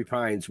that Three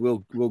Pines will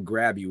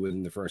grab you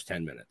within the first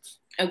 10 minutes.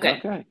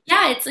 Okay.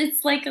 Yeah,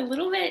 it's like a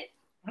little bit.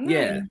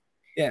 Yeah.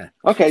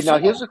 Okay, now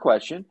here's a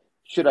question.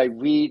 Should I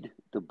read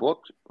the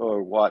book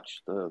or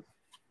watch the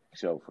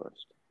show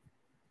first?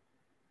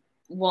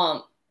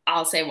 Well,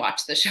 I'll say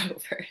watch the show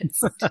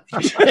first.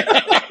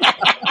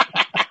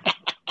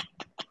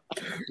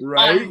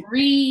 Right? On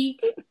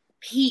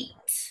repeat.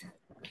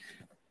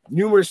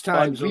 Numerous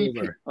times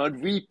over.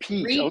 On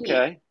repeat.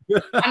 Okay.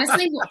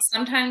 Honestly,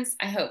 sometimes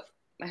I hope.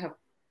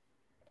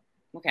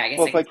 Okay, I guess.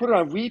 Well, if I put it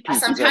on repeat,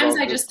 sometimes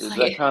I just does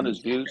play that count as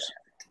views?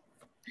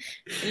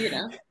 Hey.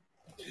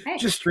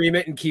 Just stream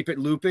it and keep it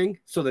looping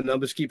so the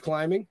numbers keep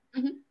climbing.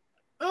 Mm-hmm.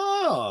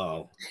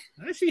 Oh,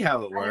 I see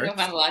how it works. I don't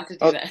know if I'm allowed to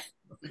do that.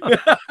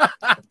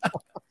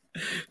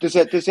 Does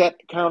that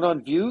count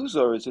on views,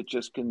 or is it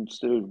just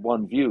considered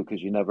one view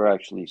because you never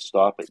actually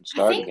stop it and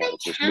start again? It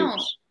just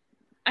loops.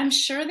 I'm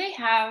sure they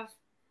have.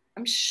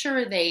 I'm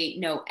sure they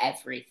know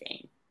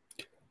everything.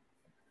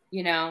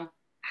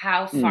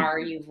 How far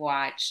you've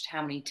watched,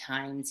 how many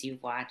times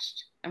you've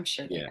watched. I'm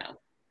sure they know.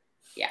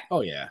 Yeah.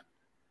 Oh yeah,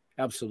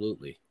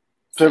 absolutely.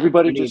 So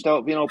everybody just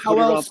put it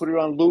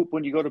on loop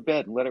when you go to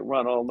bed and let it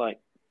run all night.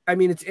 I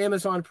mean, it's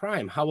Amazon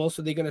Prime. How else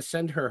are they going to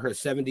send her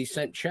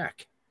 70-cent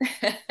check?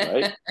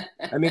 Right?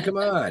 I mean, come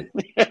on.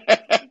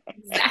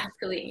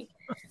 Exactly.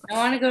 I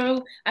want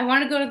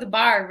to go to the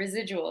bar,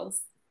 Residuals.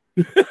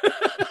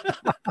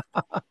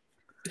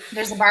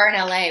 There's a bar in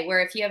LA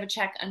where if you have a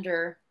check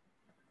under,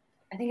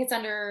 I think it's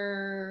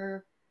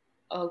under,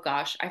 oh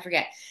gosh, I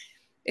forget.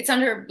 It's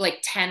under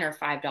like $10 or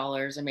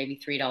 $5 or maybe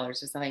 $3 or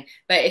something.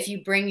 But if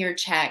you bring your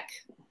check,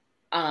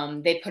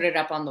 they put it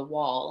up on the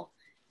wall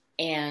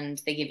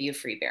and they give you a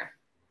free beer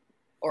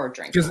or a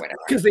drink or whatever.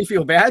 Because they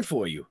feel bad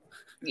for you.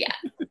 Yeah.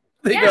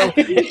 They go,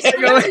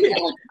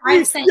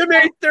 you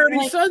made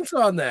 30 cents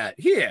on that.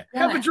 Here,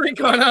 have a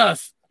drink on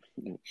us.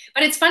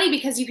 But it's funny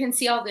because you can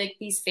see all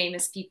these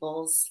famous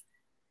people's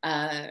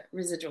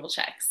residual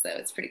checks. So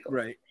it's pretty cool.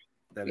 Right.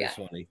 That is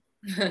funny.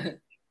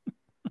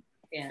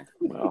 Yeah.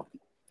 Wow.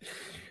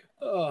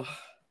 Oh.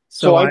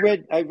 So I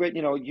read,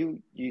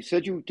 you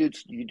said you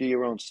do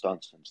your own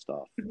stunts and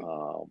stuff.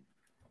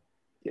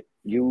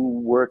 You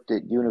worked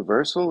at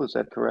Universal, is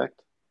that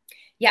correct?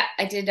 Yeah,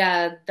 I did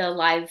the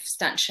live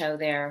stunt show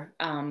there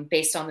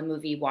based on the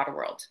movie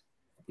Waterworld.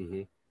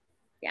 Mm-hmm.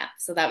 Yeah,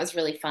 so that was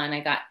really fun. I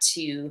got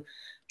to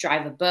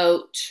drive a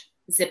boat,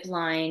 zip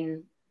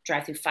line,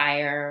 drive through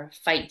fire,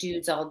 fight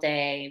dudes all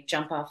day,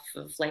 jump off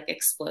of like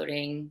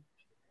exploding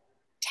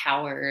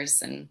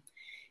towers, and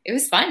it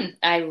was fun.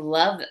 I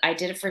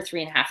did it for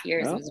 3.5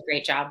 years. Oh. It was a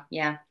great job.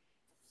 Yeah.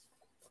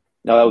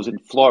 No, that was in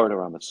Florida,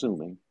 I'm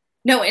assuming.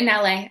 No, in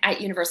LA at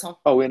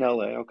Universal. Oh, in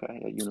LA.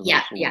 Okay. At Universal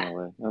Yeah. in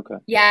LA. Okay.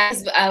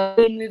 Yeah,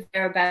 we moved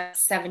there about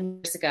 7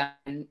 years ago.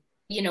 And,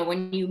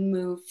 when you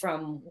move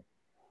from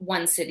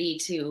one city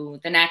to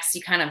the next,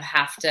 you kind of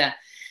have to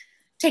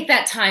take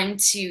that time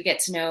to get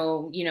to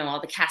know,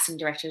 all the casting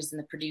directors and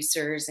the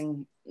producers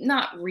and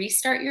not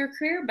restart your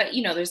career. But,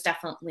 there's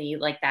definitely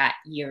like that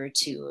year or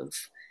two of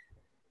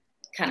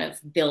kind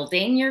of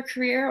building your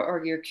career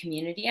or your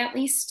community, at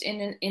least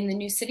in the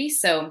new city.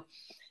 So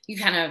you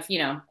kind of,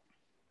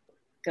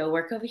 go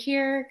work over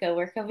here,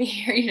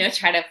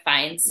 try to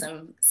find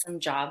some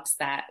jobs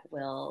that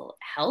will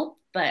help.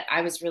 But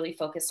I was really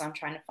focused on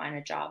trying to find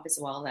a job as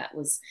well that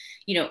was,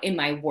 in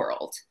my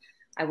world.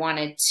 I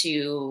wanted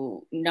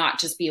to not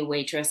just be a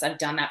waitress. I've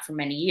done that for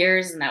many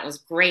years and that was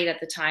great at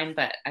the time,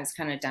 but I was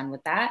kind of done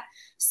with that.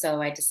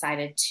 So I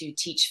decided to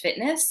teach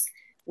fitness,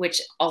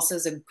 which also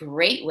is a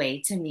great way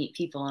to meet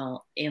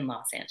people in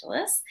Los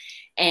Angeles.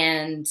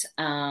 And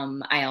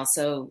I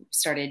also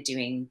started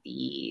doing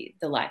the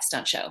live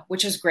stunt show,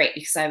 which was great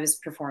because I was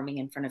performing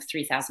in front of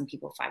 3,000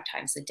 people 5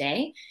 times a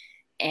day.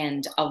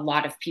 And a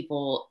lot of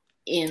people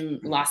in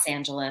Los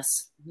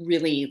Angeles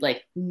really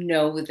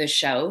know the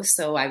show.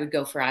 So I would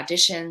go for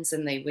auditions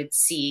and they would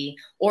see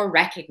or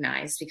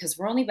recognize, because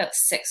we're only about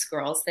 6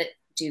 girls that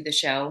do the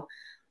show.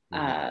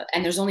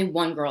 And there's only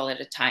one girl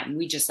at a time.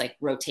 We just like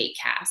rotate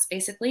cast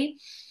basically.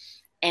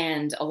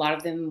 And a lot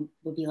of them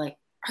would be like,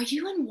 are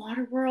you in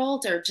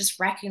Waterworld? Or just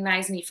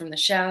recognize me from the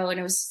show. And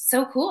it was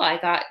so cool. I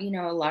got,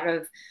 a lot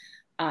of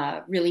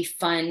really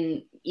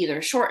fun,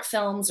 either short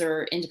films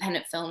or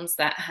independent films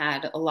that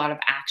had a lot of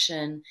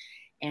action.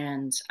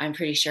 And I'm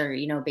pretty sure,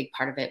 a big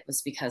part of it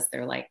was because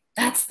they're like,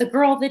 that's the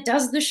girl that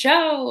does the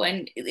show.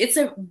 And it's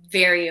a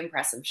very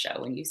impressive show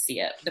when you see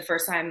it. The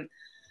first time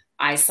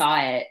I saw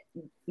it,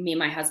 me and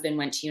my husband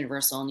went to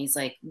Universal and he's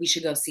like, we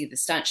should go see the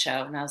stunt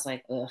show. And I was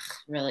like, ugh,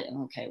 really?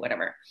 Okay,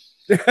 whatever.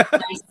 And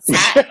I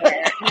sat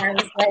there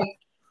and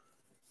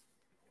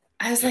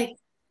I was like,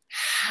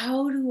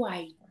 how do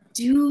I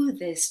do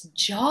this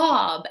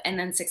job? And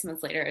then 6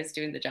 months later, I was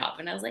doing the job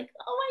and I was like,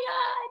 oh my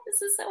God,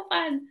 this is so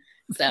fun.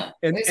 So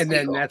and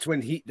then cool. that's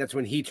when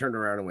he turned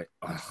around and went,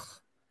 ugh.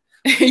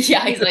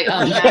 Yeah, he's like,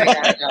 oh,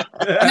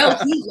 no,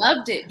 he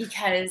loved it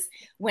because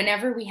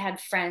whenever we had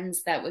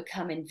friends that would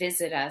come and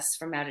visit us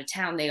from out of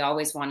town, they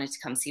always wanted to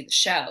come see the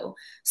show.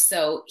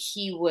 So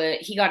he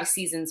got a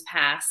season's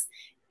pass,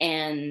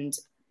 and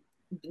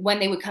when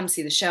they would come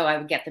see the show, I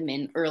would get them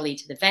in early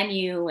to the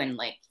venue and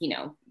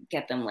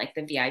get them like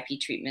the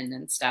VIP treatment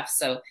and stuff.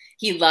 So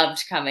he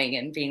loved coming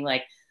and being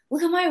like,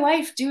 look at my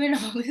wife doing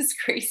all this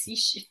crazy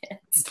shit.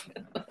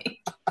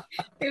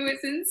 It was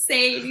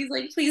insane. He's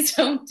like, please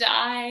don't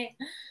die.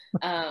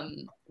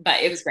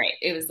 But it was great.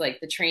 It was like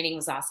the training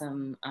was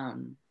awesome.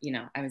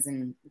 I was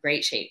in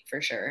great shape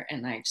for sure.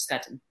 And I just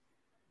got to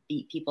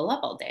beat people up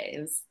all day.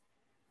 It was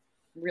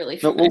really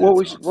fun. So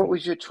what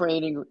was your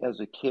training as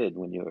a kid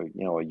when you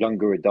were, a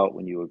younger adult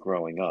when you were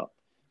growing up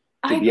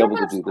to be able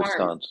to do the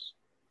stunts?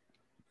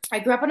 I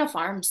grew up on a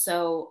farm.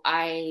 So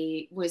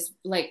I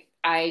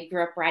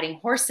grew up riding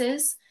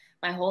horses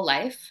my whole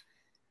life.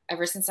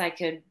 Ever since I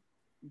could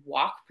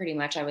walk, pretty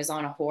much, I was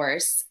on a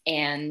horse,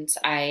 and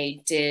I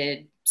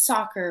did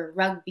soccer,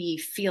 rugby,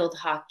 field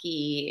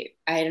hockey.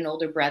 I had an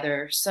older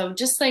brother. So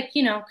just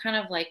kind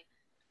of like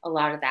a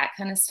lot of that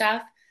kind of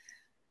stuff.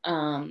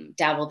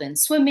 Dabbled in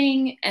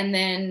swimming. And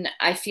then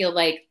I feel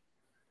like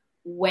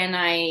when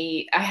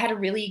I had a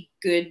really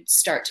good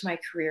start to my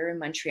career in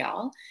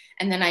Montreal,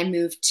 and then I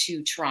moved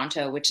to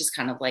Toronto, which is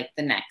kind of like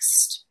the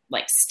next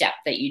step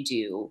that you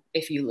do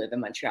if you live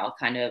in Montreal,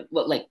 kind of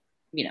what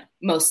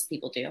most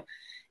people do.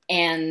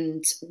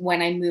 And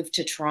when I moved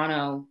to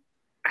Toronto,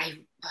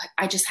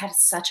 I just had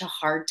such a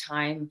hard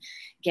time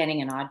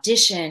getting an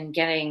audition,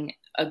 getting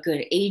a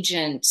good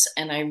agent,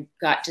 and I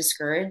got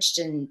discouraged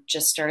and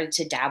just started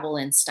to dabble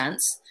in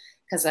stunts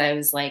because I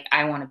was like,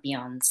 I want to be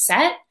on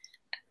set.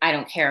 I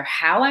don't care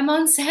how I'm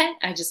on set.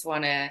 I just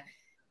want to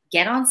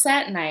get on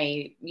set. And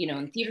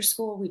in theater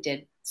school, we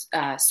did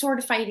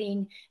sword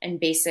fighting and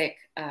basic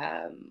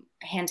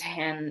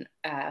hand-to-hand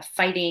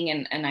fighting.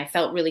 And I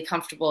felt really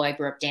comfortable. I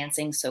grew up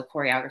dancing, so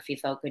choreography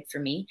felt good for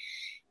me.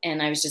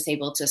 And I was just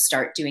able to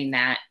start doing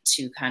that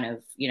to kind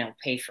of,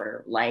 pay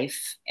for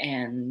life,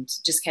 and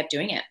just kept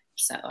doing it.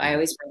 So I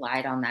always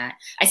relied on that.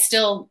 I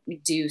still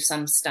do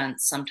some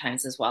stunts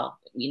sometimes as well.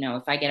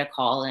 If I get a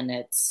call and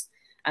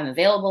I'm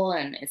available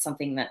and it's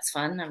something that's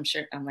fun,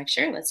 I'm like,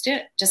 sure, let's do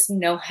it. Just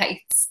no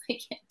heights. I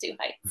can't do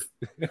heights.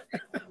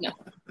 No,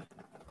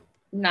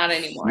 not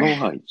anymore. No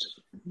heights.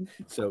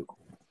 So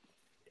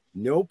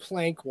no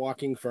plank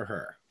walking for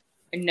her.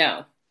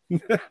 No.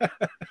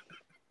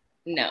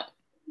 No.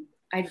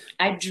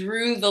 I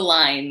drew the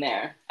line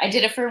there. I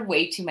did it for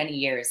way too many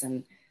years.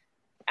 And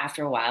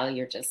after a while,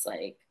 you're just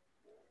like,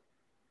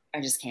 I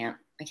just can't.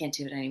 I can't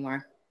do it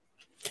anymore.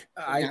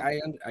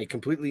 I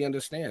completely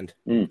understand.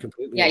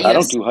 Completely. Yeah, I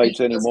don't do heights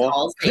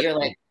anymore. You're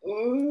like,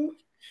 no.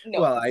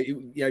 Well, I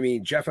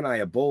mean, Jeff and I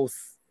are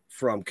both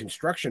from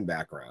construction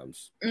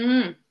backgrounds.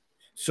 Mm.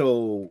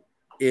 So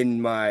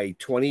in my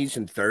 20s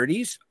and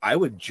 30s, I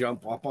would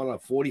jump up on a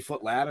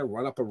 40-foot ladder,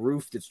 run up a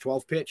roof that's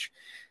 12 pitch.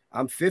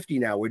 I'm 50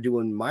 now. We're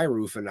doing my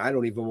roof, and I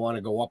don't even want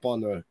to go up on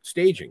the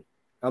staging.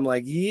 I'm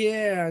like,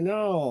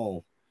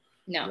 no.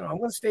 I'm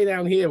going to stay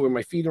down here where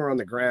my feet are on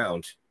the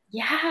ground.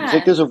 Yeah. It's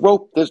like there's a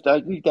rope.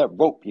 I need that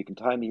rope. You can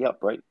tie me up,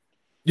 right?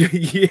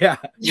 Yeah.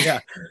 Yeah.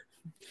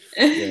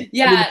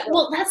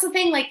 Well, that's the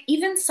thing. Like,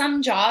 even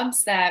some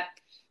jobs that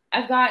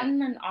I've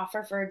gotten an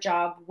offer for a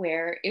job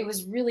where it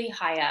was really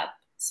high up.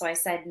 So I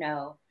said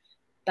no,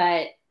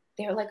 but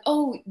they were like,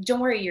 oh,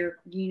 don't worry. You're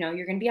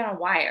going to be on a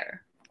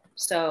wire.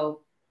 So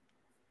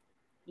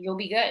you'll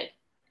be good.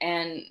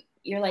 And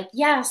you're like,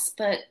 yes,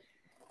 but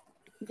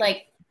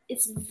like,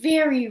 it's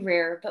very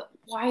rare, but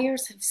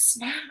wires have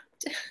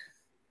snapped.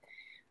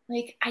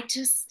 Like, I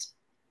just,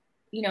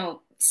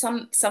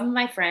 some of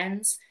my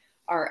friends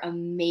are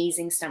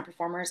amazing stunt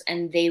performers,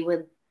 and they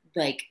would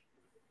like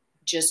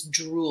just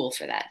drool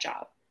for that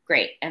job.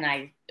 Great. And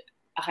I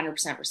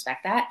 100%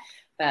 respect that.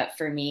 But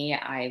for me,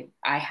 I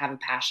have a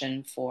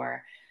passion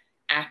for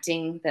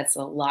acting that's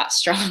a lot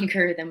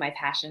stronger than my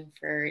passion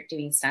for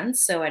doing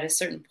stunts. So at a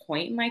certain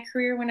point in my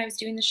career, when I was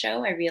doing the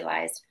show, I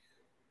realized,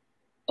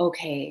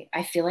 okay,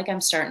 I feel like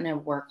I'm starting to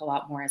work a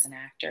lot more as an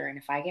actor. And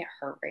if I get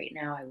hurt right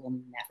now, I will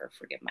never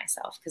forgive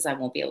myself because I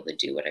won't be able to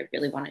do what I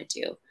really want to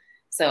do.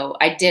 So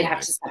I did have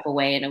to step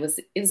away, and it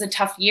was a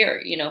tough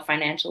year,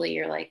 financially.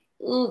 You're like,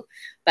 ooh,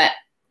 but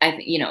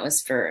it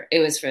was for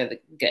the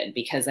good,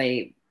 because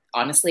I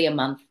honestly, a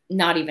month,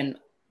 not even,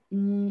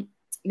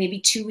 maybe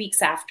 2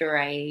 weeks after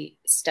I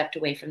stepped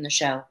away from the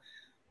show,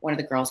 one of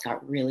the girls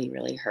got really,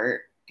 really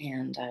hurt.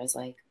 And I was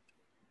like,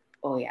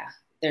 oh yeah,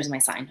 there's my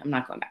sign. I'm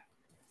not going back.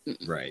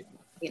 Right.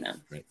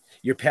 Right.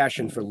 Your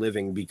passion for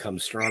living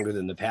becomes stronger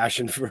than the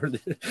passion for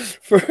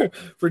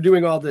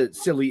doing all the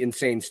silly,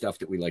 insane stuff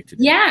that we like to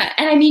do. Yeah.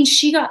 And I mean,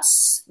 she got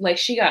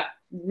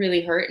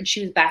really hurt, and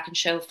she was back in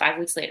show 5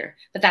 weeks later,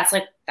 but that's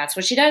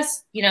what she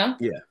does, Yeah.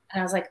 And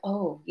I was like,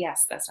 oh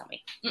yes, that's not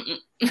me.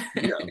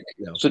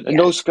 No. So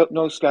no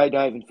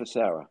skydiving for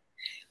Sarah.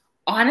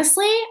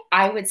 Honestly,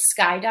 I would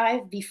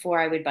skydive before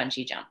I would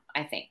bungee jump,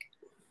 I think.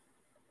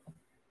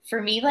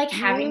 For me, like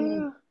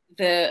having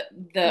the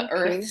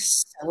earth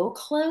so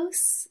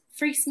close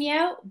freaks me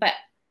out. But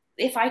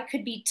if I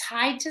could be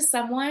tied to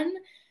someone,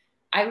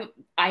 I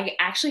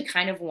actually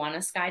kind of want to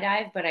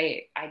skydive, but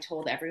I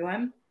told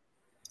everyone,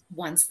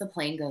 once the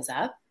plane goes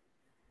up,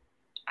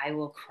 I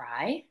will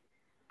cry.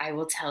 I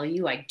will tell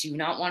you I do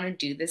not want to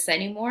do this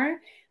anymore.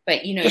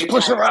 But just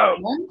push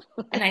around.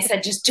 And I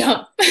said, just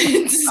jump.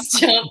 Just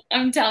jump.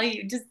 I'm telling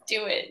you, just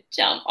do it.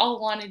 Jump. I'll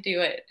want to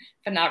do it,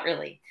 but not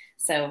really.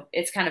 So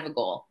it's kind of a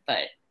goal,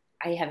 but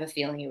I have a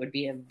feeling it would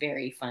be a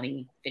very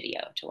funny video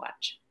to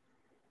watch.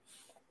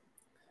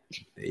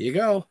 There you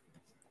go.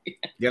 You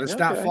got to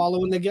stop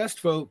following the guest,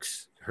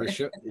 folks. Her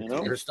show,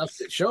 her stuff,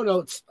 show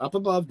notes up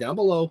above, down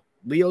below.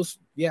 Leo's,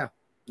 you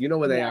know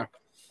where they are.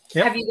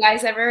 Yep. Have you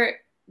guys ever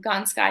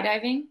gone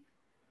skydiving?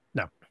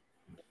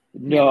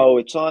 No,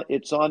 it's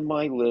on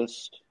my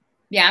list.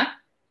 Yeah.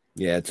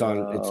 Yeah, it's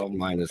on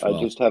mine as well.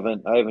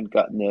 I haven't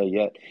gotten there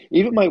yet.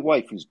 Even my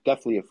wife, who's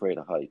definitely afraid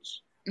of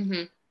heights,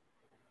 mm-hmm.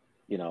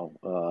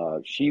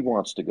 She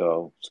wants to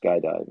go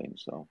skydiving.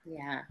 So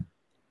yeah,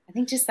 I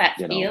think just that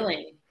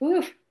feeling.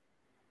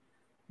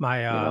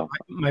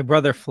 My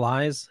brother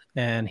flies,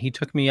 and he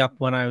took me up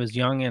when I was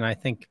young, and I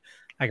think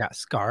I got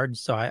scarred.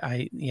 So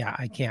I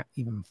can't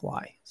even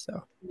fly.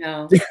 So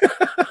no.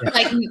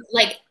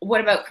 Like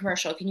what about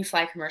commercial? Can you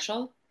fly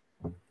commercial?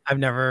 I've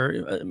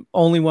never,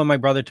 only when my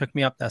brother took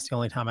me up. That's the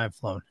only time I've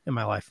flown in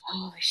my life.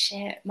 Oh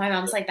shit. My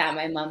mom's like that.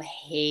 My mom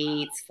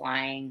hates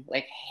flying,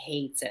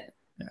 hates it.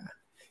 Yeah.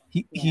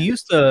 He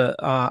used to,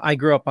 I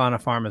grew up on a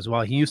farm as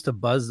well. He used to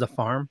buzz the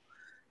farm.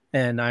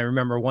 And I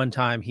remember one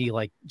time he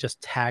just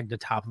tagged the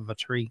top of a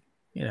tree,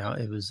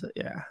 it was,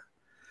 yeah.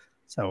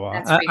 So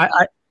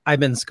I've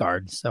been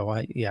scarred. So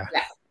I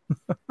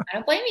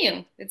don't blame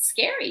you. It's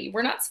scary.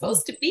 We're not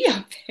supposed to be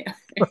up there.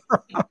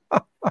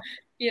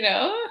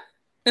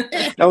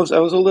 I was a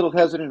little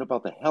hesitant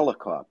about the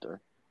helicopter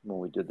when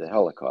we did the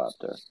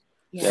helicopter.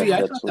 Yeah. See,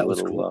 I thought that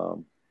was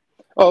cool.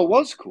 It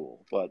was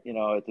cool, but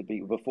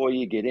before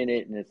you get in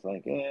it, and it's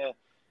like,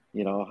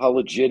 how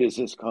legit is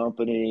this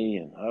company,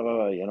 and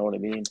you know what I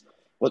mean?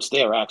 What's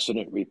their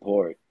accident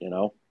report?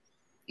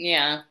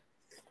 Yeah.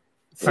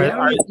 See,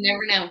 you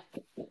never know.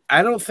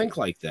 I don't think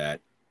like that.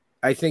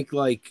 I think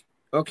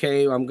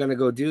okay, I'm gonna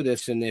go do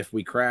this, and if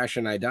we crash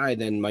and I die,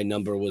 then my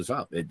number was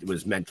up. It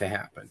was meant to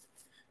happen.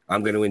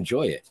 I'm going to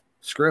enjoy it.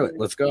 Screw it.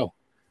 Let's go.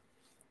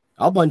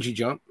 I'll bungee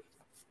jump.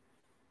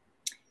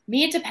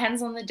 Me, it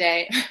depends on the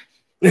day.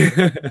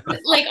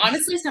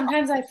 Honestly,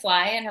 sometimes I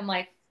fly and I'm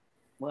like,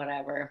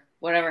 whatever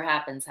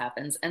happens.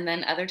 And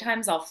then other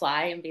times I'll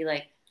fly and be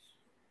like,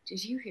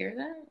 did you hear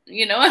that?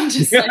 I'm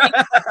just like,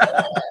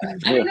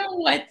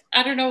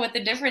 I don't know what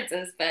the difference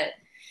is, but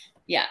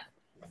yeah.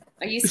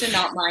 I used to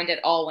not mind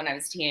at all when I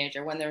was a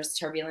teenager. When there was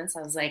turbulence,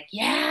 I was like,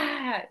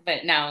 yeah.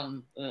 But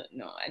now,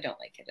 no, I don't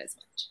like it as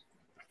much.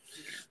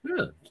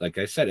 Yeah, like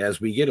I said,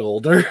 as we get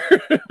older.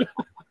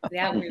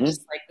 Yeah, we're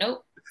just like,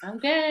 nope, I'm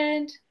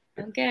good.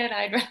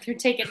 I'd rather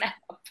take a nap.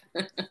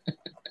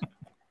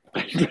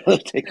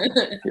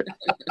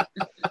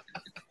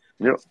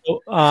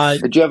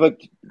 Yep. Did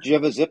you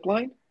have a zip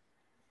line?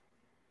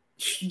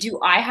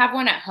 Do I have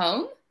one at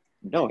home?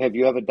 No. Have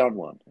you ever done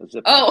one? A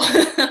zip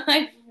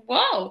line?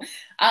 Whoa.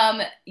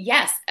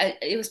 Yes,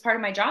 it was part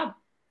of my job.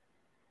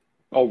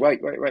 Oh, right.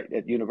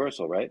 At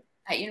Universal, right?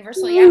 At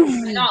Universal,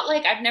 yeah. Not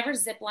I've never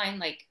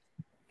ziplined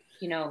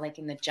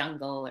in the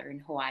jungle or in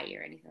Hawaii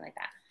or anything like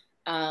that.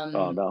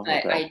 No.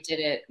 But okay. I did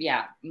it,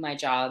 my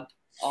job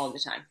all the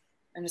time.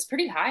 And it was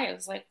pretty high. It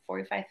was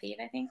 45 feet,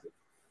 I think.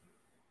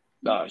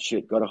 Oh,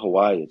 shit. Go to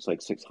Hawaii. It's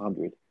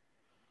 600.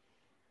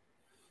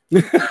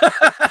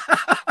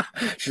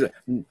 She's like,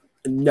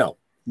 no.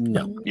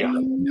 Yeah.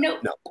 No.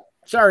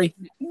 Sorry.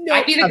 No.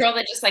 I'd be the girl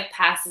that just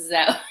passes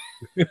out.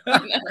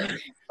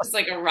 Just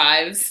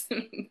arrives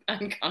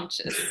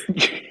unconscious.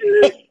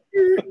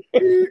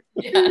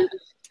 Yeah.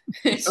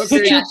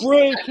 Okay,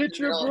 hit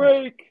your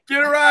break.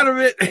 Get her out of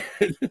it.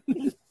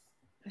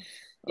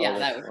 Yeah,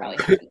 that would probably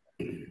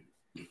happen.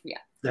 Yeah.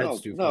 No,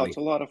 it's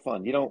a lot of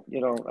fun. You don't,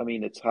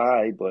 it's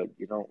high, but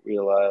you don't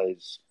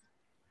realize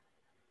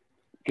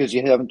because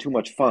you're having too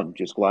much fun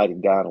just gliding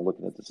down and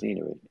looking at the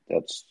scenery.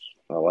 That's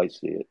how I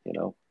see it,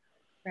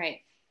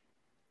 Right.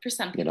 For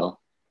some people.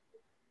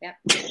 Yep.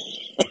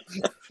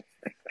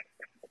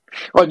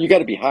 Well, and you got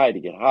to be high to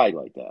get high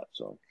like that.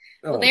 So.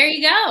 Well, there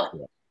you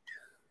go.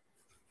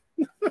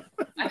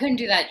 I couldn't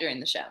do that during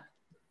the show.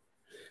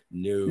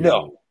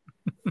 No.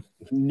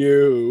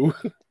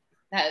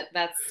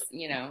 That's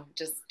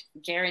just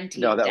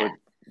guaranteed. No, death.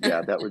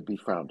 that would be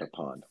frowned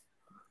upon.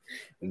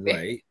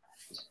 Right.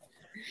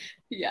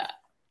 Yeah.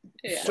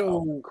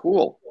 So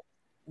cool.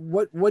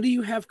 What do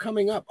you have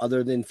coming up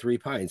other than Three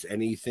Pines?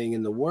 Anything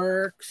in the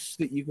works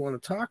that you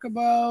want to talk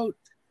about?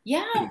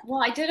 Yeah,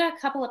 well, I did a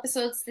couple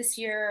episodes this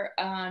year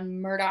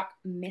on Murdoch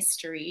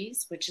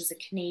Mysteries, which is a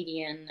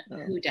Canadian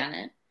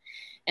whodunit,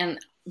 and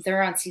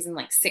they're on season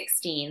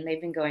 16. They've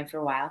been going for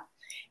a while,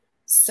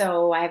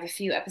 so I have a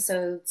few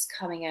episodes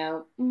coming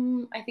out.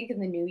 I think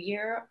in the new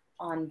year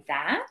on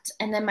that,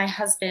 and then my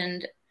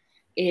husband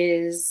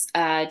is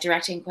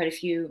directing quite a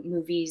few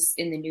movies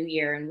in the new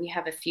year, and we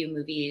have a few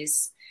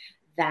movies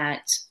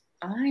that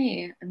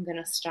I am going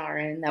to star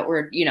in that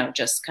we're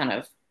just kind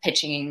of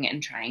pitching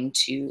and trying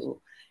to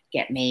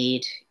get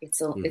made.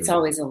 It's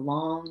always a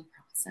long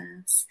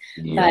process,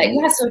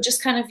 but so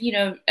just kind of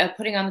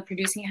putting on the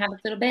producing hat a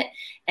little bit,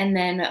 and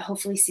then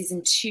hopefully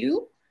season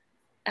 2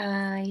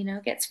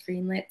 gets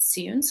greenlit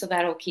soon, so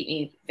that'll keep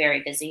me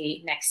very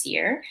busy next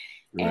year.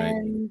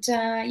 And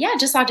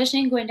just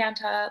auditioning, going down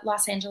to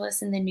Los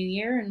Angeles in the new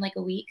year in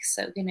a week,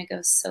 so gonna go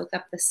soak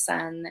up the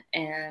sun.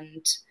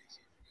 And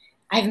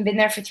I haven't been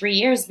there for 3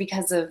 years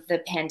because of the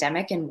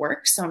pandemic and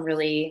work, so I'm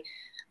really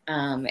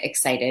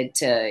excited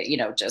to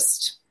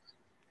just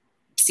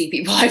see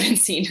people I haven't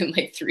seen in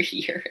 3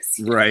 years.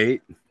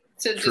 Right.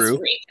 To just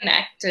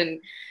reconnect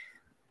and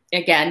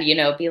again,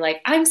 be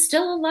like, I'm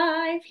still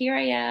alive. Here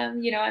I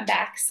am. I'm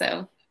back.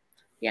 So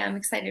yeah, I'm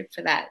excited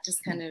for that.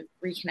 Just kind of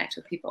reconnect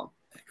with people.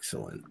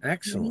 Excellent.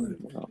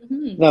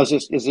 Mm-hmm. Now,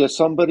 is there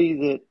somebody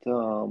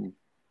that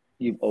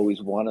you've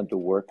always wanted to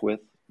work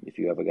with if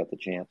you ever got the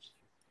chance?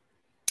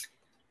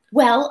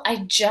 Well, I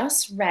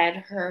just read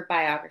her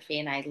biography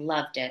and I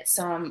loved it.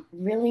 So I'm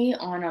really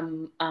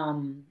on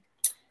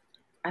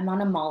I'm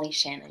on a Molly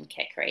Shannon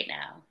kick right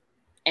now.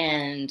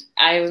 And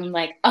I'm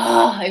like,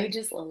 I would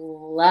just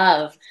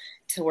love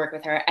to work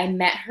with her. I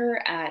met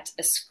her at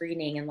a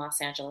screening in Los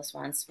Angeles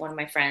once. One of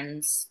my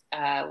friends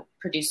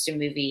produced a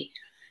movie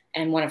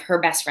and one of her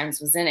best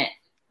friends was in it.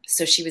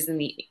 So she was in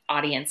the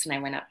audience and I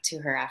went up to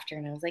her after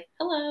and I was like,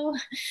 hello,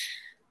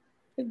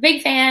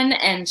 big fan.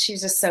 And she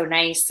was just so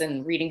nice,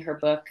 and reading her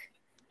book,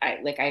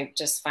 I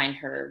just find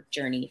her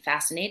journey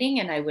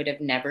fascinating, and I would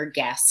have never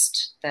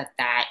guessed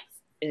that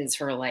is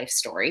her life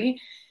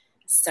story.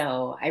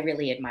 So I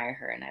really admire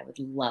her, and I would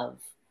love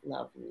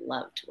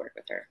to work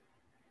with her.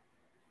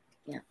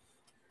 Yeah.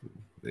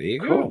 There you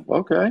go. Cool.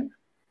 Okay.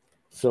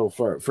 So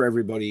for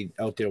everybody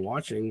out there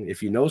watching,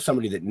 if you know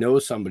somebody that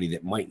knows somebody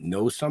that might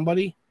know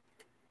somebody,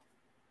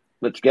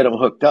 let's get them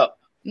hooked up.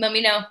 Let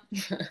me know.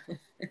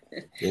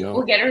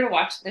 We'll get her to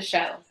watch the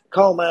show.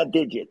 Call my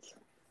digits.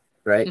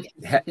 Right?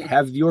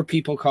 Have your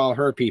people call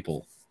her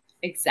people.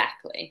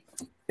 Exactly.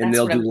 And that's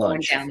they'll what do I'm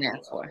lunch. Going down there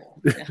for.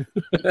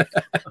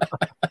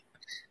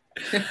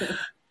 Yeah.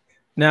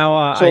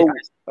 Now, go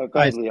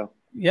ahead, Leo.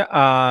 Yeah.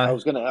 I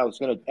was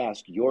gonna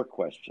ask your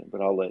question, but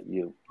I'll let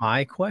you.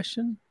 My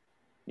question?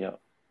 Yeah.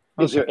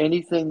 Is there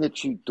anything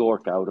that you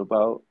dork out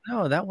about?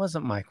 No, that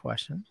wasn't my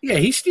question. Yeah,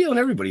 he's stealing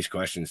everybody's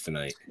questions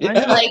tonight.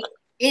 Yeah.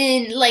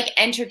 In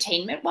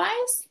entertainment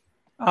wise?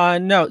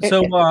 No.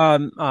 So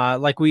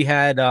we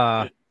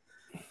had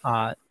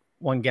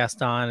one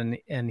guest on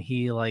and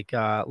he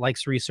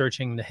likes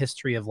researching the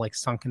history of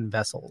sunken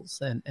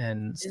vessels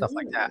and stuff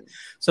like that.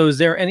 So is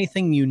there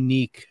anything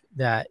unique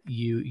that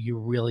you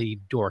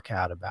really dork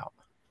out about?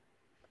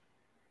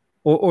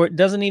 Or it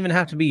doesn't even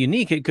have to be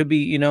unique. It could be,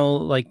 you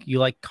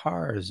like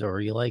cars,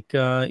 or you like,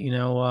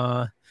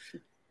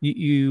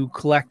 you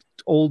collect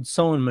old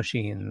sewing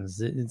machines.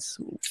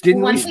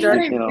 Didn't we start?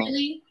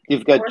 Really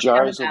you've got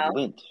jars of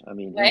lint. I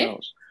mean, who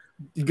knows?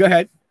 Go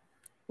ahead.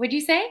 What'd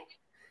you say?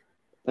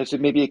 I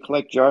said maybe you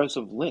collect jars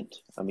of lint.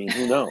 I mean,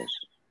 who knows?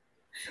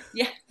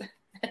 Yeah,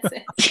 that's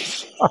it.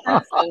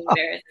 I'm so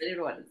embarrassed. I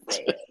didn't want to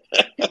say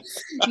it.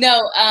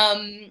 No,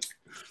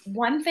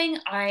 one thing,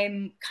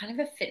 I'm kind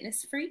of a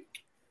fitness freak.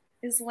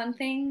 Is one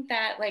thing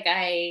that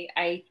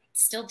I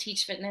still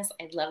teach fitness.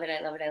 I love it.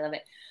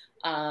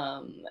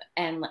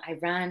 And I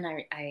run.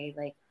 I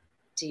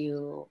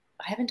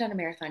haven't done a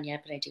marathon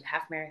yet, but I do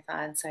half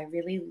marathons. So I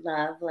really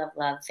love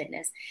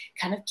fitness.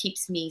 Kind of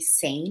keeps me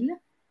sane.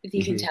 If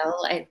you can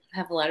tell, I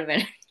have a lot of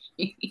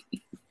energy.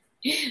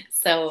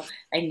 So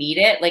I need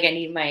it. I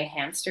need my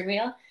hamster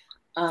wheel.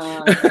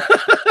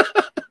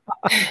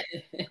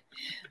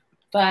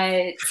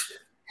 But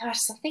gosh,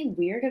 something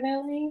weird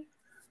about me.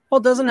 Well,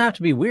 it doesn't have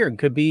to be weird. It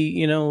could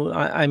be,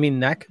 I mean,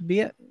 that could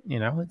be it.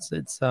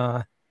 It's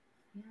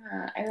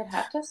Yeah, I would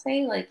have to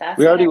say that's.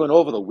 We already went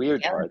over the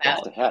weird part.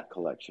 That's the hat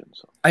collection.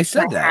 So I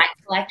said my that. Hat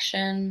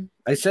collection.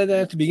 I said that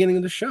at the beginning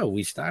of the show.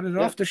 We started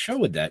off the show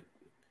with that.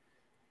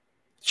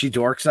 She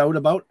dorks out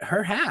about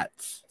her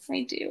hats.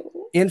 I do.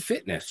 In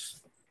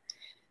fitness.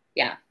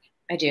 Yeah,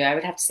 I do. I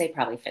would have to say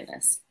probably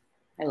fitness.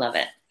 I love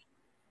it.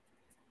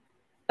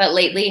 But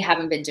lately,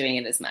 haven't been doing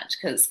it as much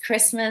because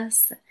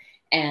Christmas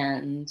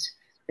and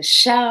the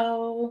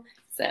show.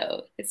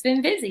 So it's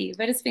been busy,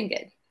 but it's been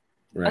good.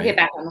 Right. I'll get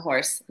back on the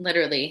horse,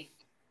 literally,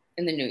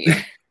 in the new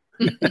year.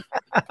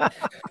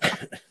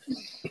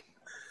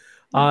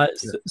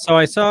 So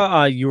I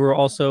saw you were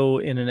also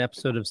in an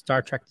episode of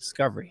Star Trek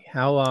Discovery.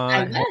 I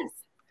was.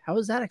 How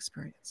was that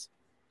experience?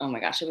 Oh my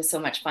gosh, it was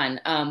so much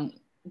fun.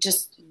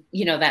 Just,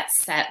 that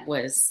set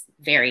was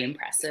very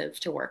impressive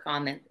to work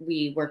on. That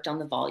we worked on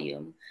the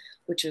volume,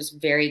 which was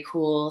very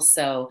cool.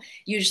 So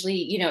usually,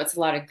 it's a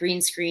lot of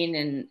green screen,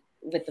 and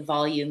with the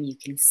volume, you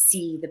can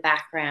see the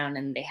background,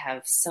 and they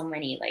have so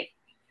many like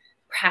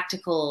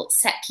practical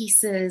set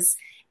pieces,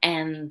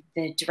 and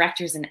the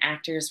directors and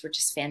actors were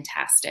just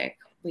fantastic.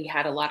 We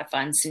had a lot of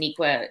fun.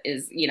 Sonequa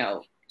is,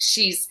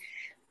 she's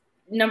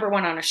number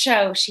one on a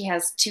show. She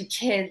has 2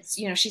 kids,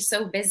 she's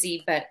so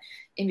busy, but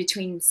in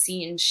between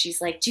scenes,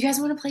 she's like, do you guys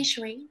want to play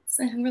charades?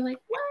 And we're like,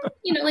 what?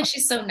 Like,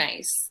 she's so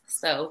nice.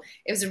 So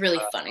it was a really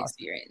fun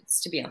experience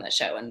to be on that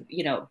show, and,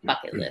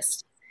 bucket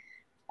list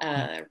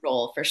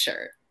role for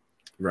sure.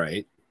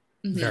 Right.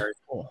 Mm-hmm. Very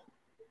cool.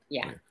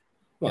 Yeah.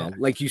 Well,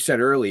 like you said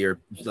earlier,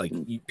 like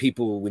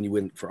people, when you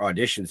went for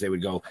auditions,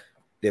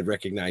 they'd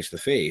recognize the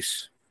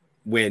face.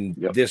 When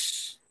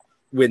this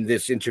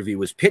interview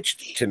was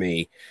pitched to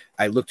me,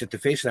 I looked at the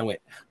face and I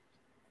went,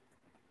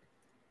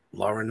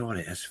 Law and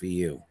Order,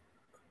 SVU.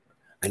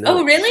 I know.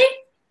 Oh, really?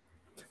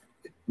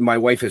 My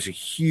wife is a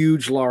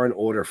huge Law and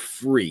Order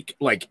freak,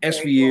 like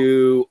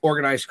SVU,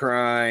 Organized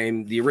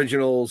Crime, the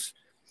originals,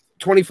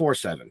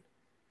 24/7.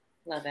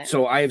 Love it.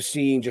 So I have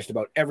seen just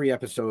about every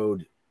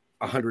episode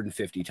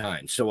 150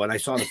 times. So when I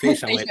saw the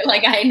face, I went, You're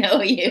like, I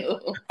know you.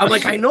 I'm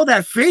like, I know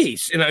that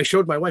face. And I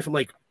showed my wife, I'm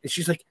like, and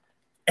she's like,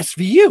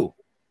 SVU.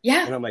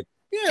 Yeah. And I'm like,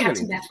 yeah,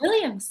 Captain Beth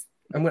Williams.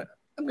 I'm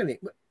gonna,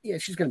 yeah,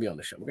 she's gonna be on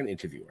the show. We're gonna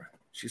interview her.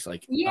 She's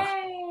like,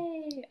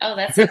 yay! Oh,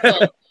 that's so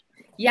cool.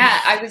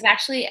 Yeah, I was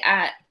actually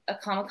at a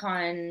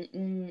Comic-Con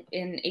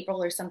in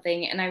April or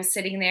something, and I was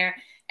sitting there,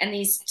 and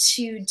these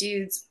 2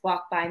 dudes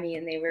walked by me,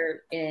 and they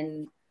were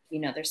in,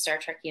 their Star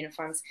Trek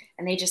uniforms,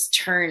 and they just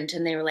turned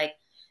and they were like,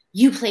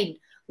 "You played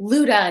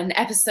Luda in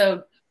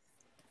episode,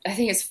 I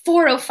think it's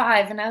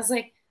 405," and I was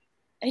like,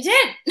 I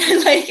did.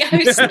 Like, I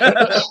was like, I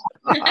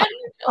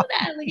didn't know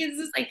that. Like, it's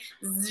just like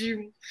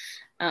zoom.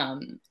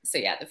 So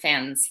yeah, the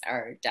fans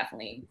are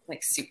definitely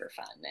like super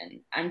fun, and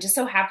I'm just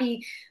so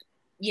happy.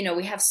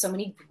 We have so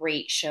many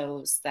great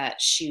shows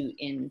that shoot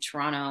in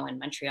Toronto and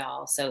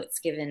Montreal, so it's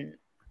given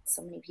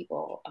so many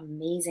people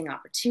amazing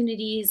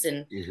opportunities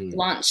and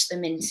launched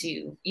them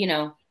into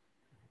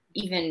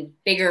even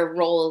bigger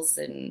roles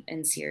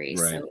and series.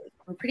 Right. So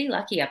we're pretty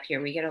lucky up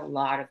here. We get a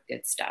lot of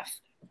good stuff.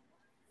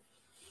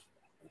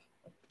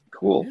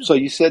 Cool. So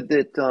you said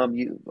that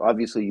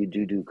you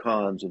do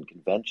cons and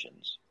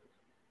conventions.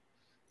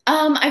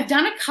 I've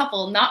done a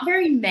couple, not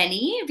very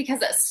many, because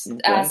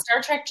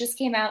Star Trek just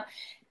came out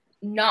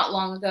not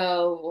long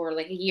ago, or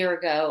like a year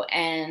ago,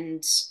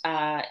 and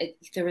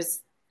there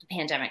was the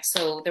pandemic,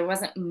 so there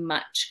wasn't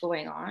much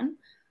going on.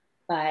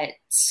 But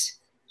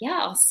yeah,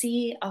 I'll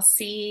see,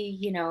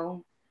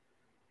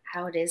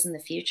 how it is in the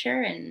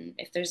future, and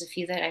if there's a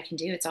few that I can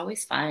do, it's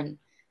always fun.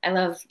 I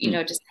love,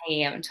 just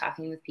hanging out and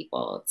talking with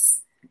people.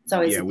 It's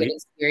always a good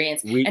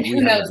experience. And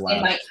who knows,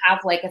 they might have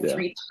like a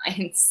 3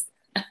 Pines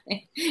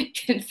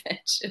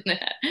convention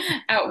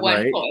at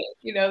one point.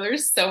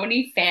 There's so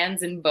many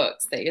fans and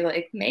books that you're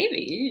like,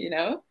 maybe,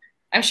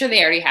 I'm sure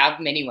they already have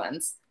mini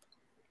ones.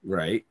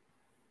 Right.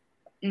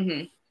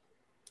 Mm-hmm.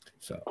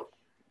 So,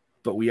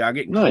 but we are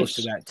getting close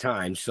to that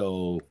time.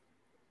 So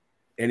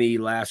any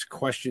last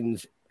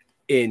questions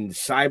in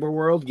cyber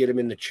world, get them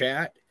in the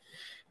chat.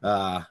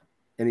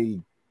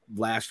 Any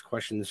last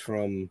questions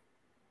from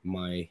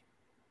my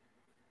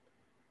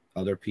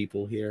other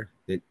people here?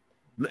 That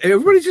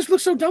everybody just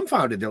looks so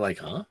dumbfounded. They're like,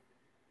 huh?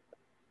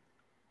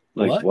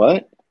 Like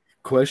what?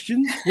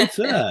 Questions? What's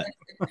that?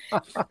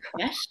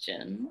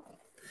 Question.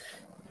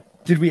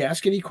 Did we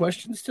ask any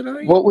questions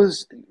tonight? What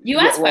was you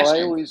asked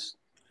questions?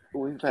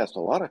 We've asked a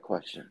lot of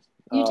questions.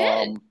 You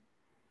did.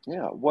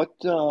 Yeah. What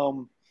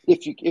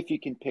if you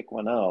can pick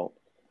one out,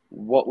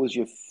 what was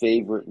your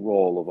favorite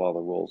role of all the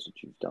roles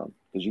that you've done?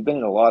 Because you've been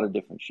in a lot of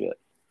different shit.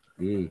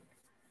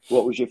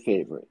 What was your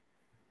favorite?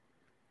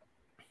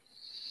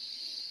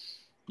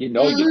 You've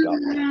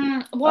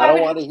done one. I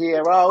don't want to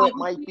hear, it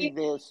might be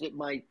this, it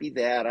might be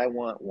that. I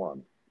want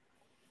one.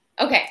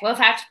 Okay, well, if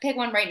I have to pick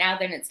one right now,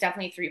 then it's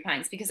definitely 3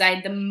 Pines, because I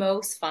had the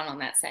most fun on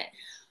that set.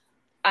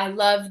 I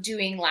love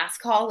doing Last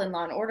Call and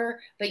Law and Order,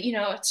 but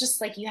it's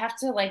just like you have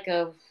to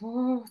go,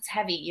 it's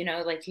heavy,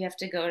 like you have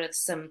to go to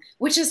some,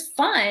 which is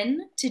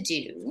fun to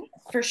do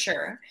for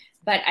sure.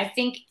 But I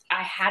think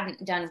I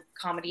hadn't done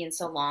comedy in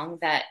so long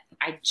that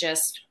I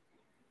just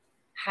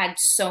had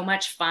so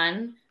much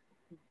fun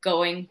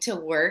going to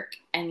work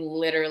and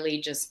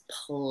literally just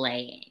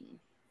playing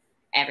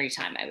every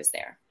time I was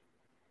there.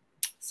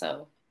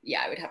 So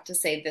yeah, I would have to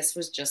say this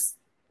was just,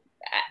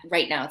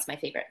 right now it's my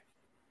favorite.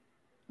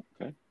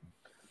 Okay.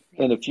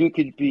 And if you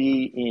could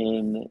be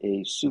in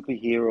a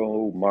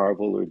superhero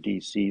Marvel or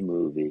DC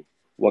movie,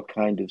 what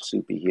kind of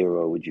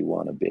superhero would you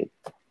want to be?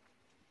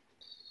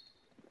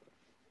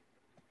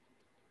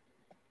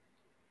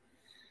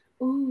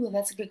 Ooh,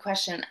 that's a good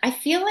question. I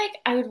feel like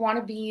I would want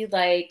to be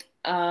like,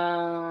 do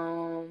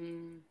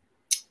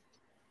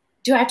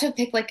I have to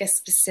pick like a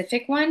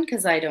specific one?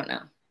 Because I don't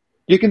know.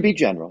 You can be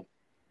general.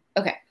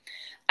 Okay.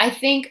 I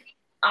think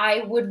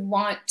I would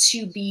want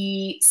to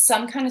be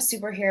some kind of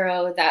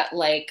superhero that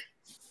like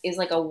is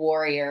like a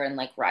warrior and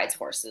like rides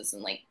horses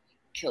and like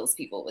kills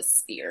people with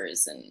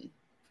spears and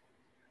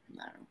I don't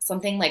know,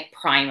 something like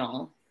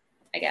primal,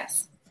 I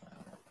guess.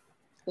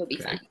 Would be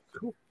fun.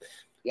 Cool.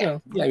 Yeah.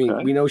 Yeah, I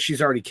mean, we know she's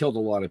already killed a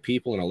lot of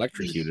people and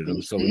electrocuted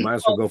them, so we might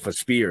as well go for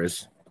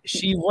spears.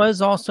 She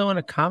was also in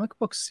a comic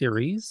book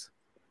series.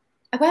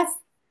 I was.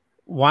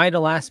 Why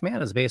the Last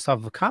Man is based off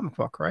of a comic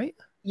book, right?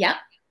 Yeah.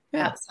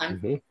 Yeah. That was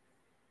fun.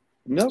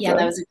 No, Yeah,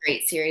 that was a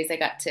great series. I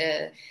got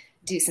to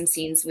do some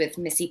scenes with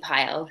Missy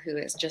Pyle, who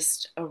is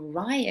just a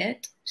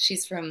riot.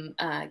 She's from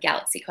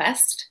Galaxy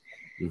Quest.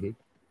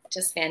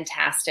 Just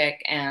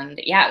fantastic. And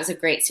yeah, it was a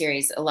great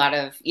series. A lot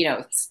of,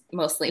 it's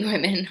mostly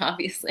women,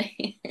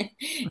 obviously,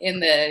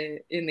 in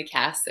the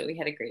cast. So we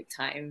had a great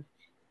time.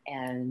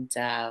 And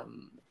yeah,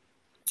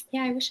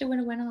 I wish it would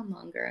have went on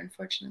longer,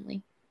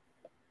 unfortunately.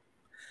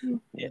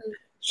 Yeah.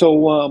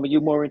 So are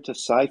you more into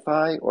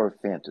sci-fi or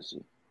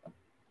fantasy?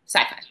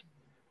 Sci-fi.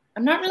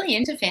 I'm not really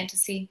into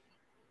fantasy.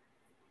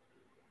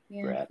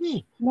 Yeah.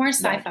 More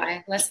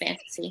sci-fi, less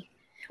fantasy.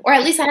 Or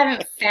at least I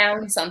haven't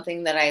found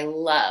something that I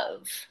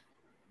love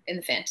in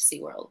the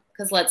fantasy world.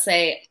 Because let's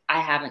say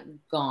I haven't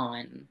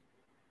gone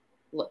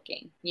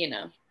looking,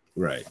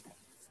 Right.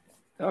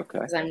 Okay.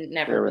 Because I'm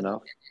never Fair really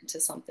enough. into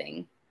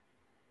something,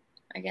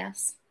 I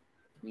guess.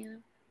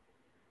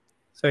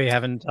 So you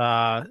haven't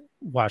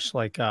watched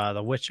like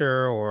The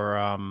Witcher or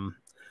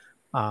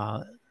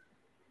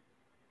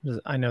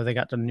I know they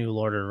got the new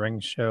Lord of the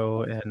Rings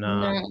show and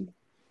No.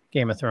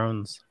 Game of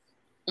Thrones.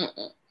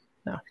 Mm-mm.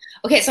 No.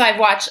 Okay, so I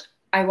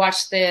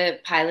watched the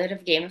pilot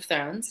of Game of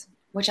Thrones,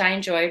 which I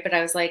enjoyed, but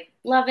I was like,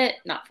 love it,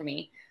 not for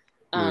me.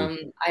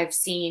 I've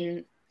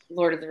seen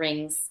Lord of the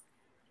Rings,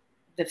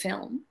 the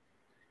film,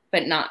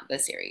 but not the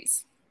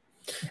series.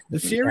 The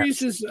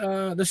series is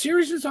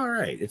all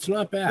right. It's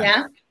not bad.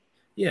 Yeah?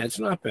 Yeah, it's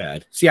not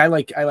bad. See, I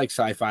like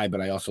sci-fi, but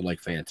I also like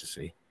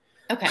fantasy.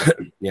 Okay.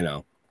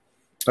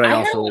 But I heard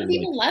also a lot of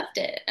people loved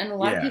it, and a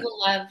lot of Yeah. people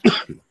loved,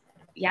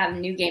 the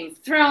new Game of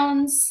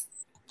Thrones.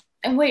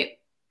 And wait,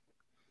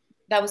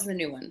 that was the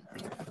new one.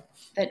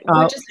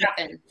 What just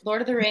happened?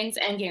 Lord of the Rings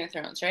and Game of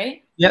Thrones,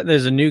 right? Yeah,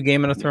 there's a new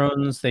Game of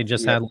Thrones. They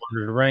just had Lord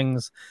of the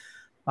Rings.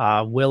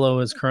 Willow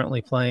is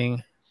currently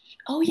playing.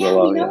 Oh yeah,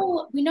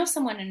 Willow, we know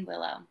someone in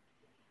Willow.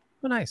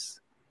 Oh, nice.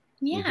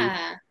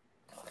 Yeah.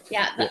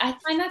 Yeah, I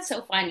find that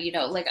so fun.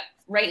 Like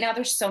right now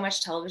there's so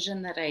much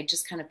television that I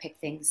just kind of pick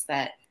things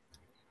that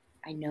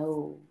I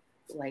know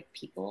like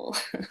people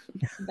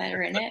that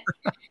are in it.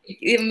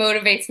 It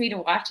motivates me to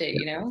watch it,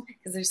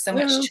 because there's so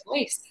much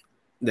choice.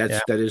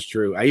 that is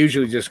true. I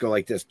usually just go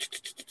like this,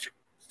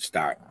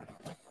 start.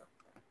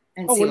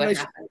 And see what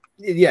happens.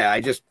 Yeah, I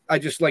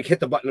just like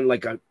hit the button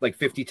like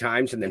 50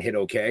 times and then hit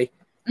OK.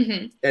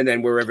 Mm-hmm. And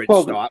then wherever it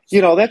Well, stops.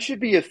 that should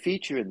be a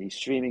feature in these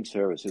streaming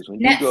services. When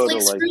you go to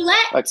Netflix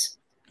roulette.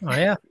 Oh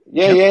yeah.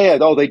 Yeah.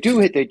 Oh, they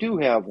do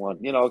have one,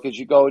 because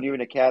you go and you're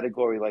in a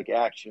category like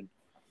action.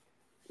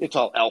 It's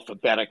all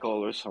alphabetical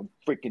or some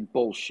freaking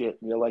bullshit.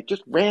 And you're like,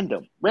 just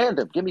random.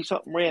 Give me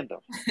something random.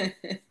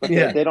 But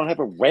they don't have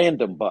a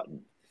random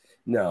button.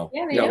 No.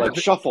 Yeah, they No, don't. like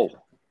shuffle.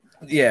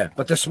 Yeah,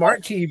 but the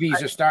smart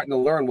TVs are starting to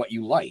learn what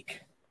you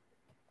like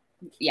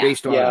Yeah.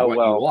 based on what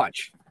you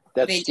watch.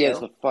 That They scares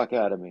do. the fuck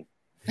out of me.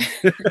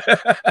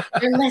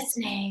 They're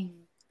listening.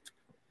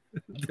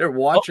 They're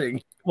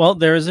watching. Well,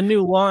 there is a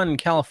new law in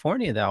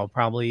California that will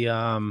probably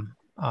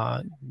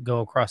go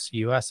across the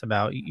U.S.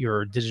 about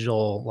your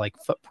digital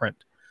footprint.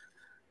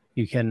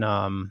 You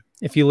can,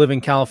 if you live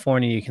in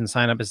California, you can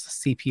sign up as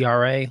the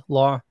CPRA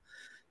law,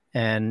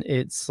 and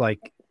it's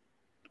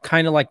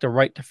kind of like the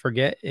right to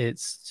forget.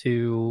 It's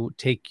to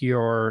take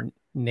your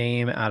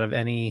name out of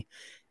any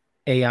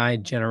AI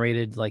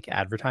generated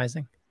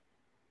advertising.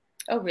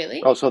 Oh,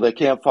 really? Oh, so they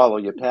can't follow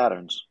your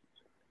patterns.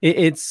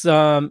 It's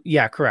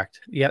correct.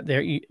 Yeah,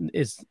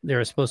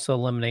 they're supposed to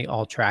eliminate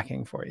all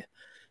tracking for you.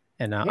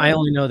 And I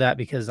only know that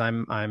because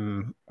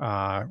I'm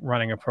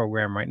running a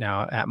program right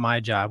now at my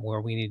job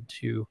where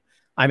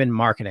I'm in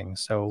marketing,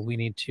 so we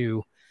need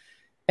to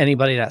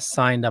anybody that's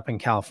signed up in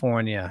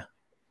California,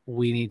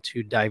 we need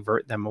to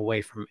divert them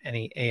away from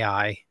any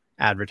AI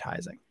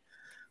advertising.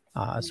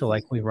 So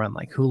we run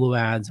Hulu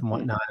ads and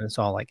whatnot, and it's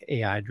all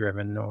AI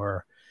driven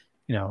or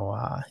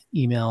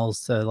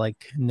emails to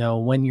know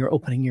when you're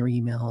opening your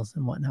emails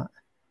and whatnot.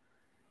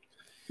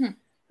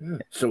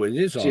 So it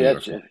is all See, your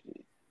that's fault.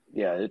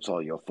 Yeah, it's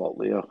all your fault,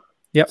 Leo.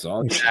 Yep. It's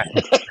all, it's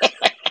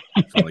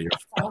all your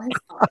fault.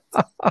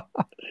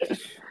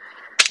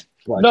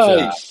 But,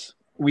 Nice.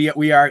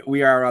 We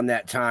are on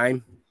that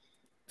time.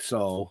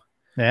 So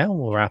yeah,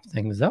 we'll wrap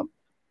things up.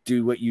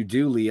 do what you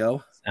do,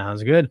 Leo.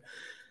 Sounds good.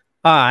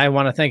 I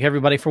want to thank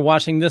everybody for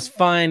watching this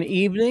fine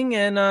evening.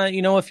 And,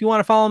 if you want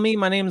to follow me,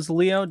 my name is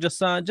Leo.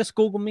 Just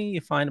Google me.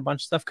 You find a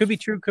bunch of stuff. Could be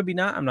true, could be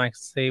not. I'm not going to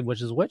say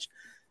which is which,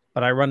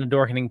 but I run the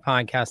Dorkening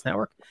Podcast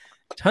Network.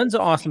 Tons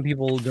of awesome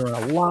people doing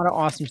a lot of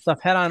awesome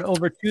stuff. Head on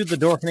over to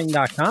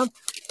thedorkening.com.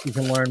 You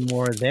can learn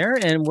more there.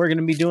 And we're going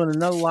to be doing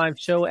another live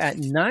show at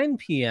 9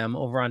 p.m.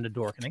 over on the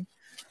Dorkening.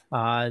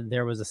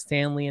 There was a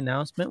Stanley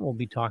announcement. We'll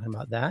be talking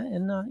about that.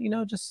 And,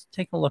 just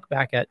taking a look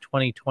back at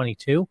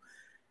 2022.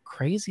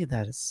 Crazy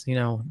that it's,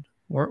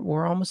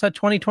 we're almost at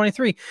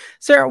 2023.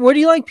 Sarah, where do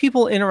you like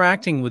people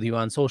interacting with you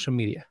on social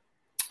media?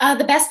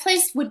 The best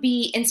place would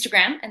be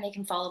Instagram, and they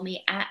can follow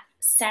me at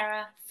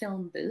Sarah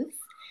Film Booth.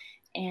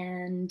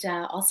 And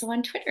also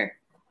on Twitter.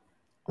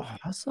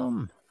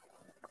 Awesome.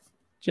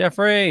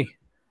 Jeffrey.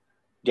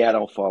 Yeah,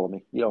 don't follow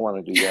me. You don't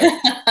want to do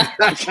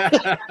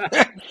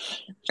that.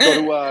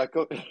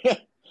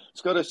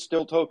 Let's go to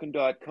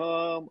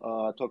stilltoken.com,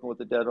 Token with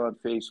the Dead on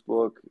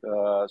Facebook,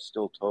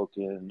 Still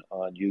Token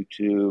on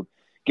YouTube.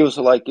 Give us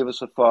a like, give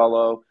us a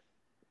follow.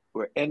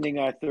 We're ending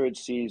our third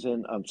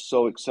season. I'm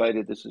so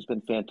excited. This has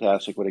been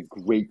fantastic. What a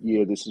great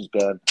year this has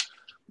been.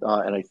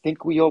 And I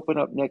think we open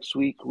up next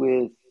week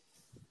with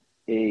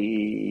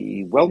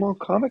a well-known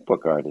comic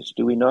book artist,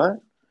 do we not?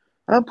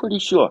 I'm pretty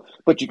sure.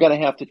 But you're going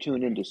to have to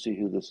tune in to see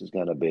who this is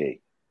going to be.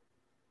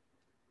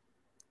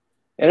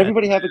 And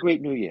everybody have a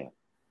great new year.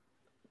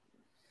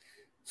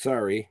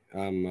 Sorry,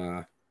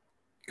 I'm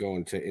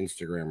going to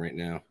Instagram right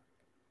now.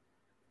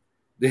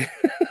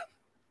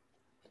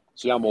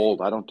 See, I'm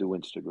old. I don't do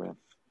Instagram.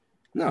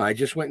 No, I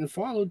just went and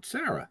followed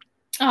Sarah.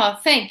 Oh,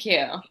 thank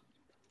you.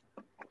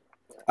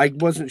 I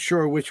wasn't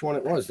sure which one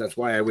it was. That's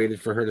why I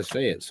waited for her to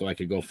say it so I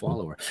could go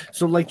follow her.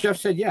 So like Jeff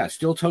said,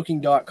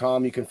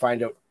 stilltoking.com. You can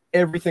find out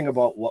everything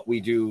about what we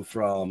do,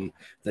 from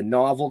the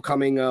novel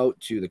coming out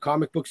to the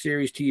comic book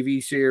series,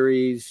 TV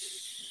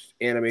series,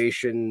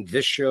 animation,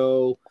 this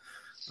show.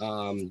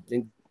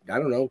 And I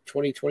don't know,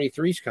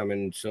 2023 is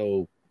coming,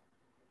 so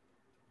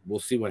we'll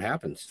see what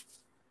happens.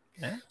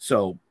 Yeah.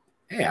 So,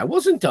 hey, I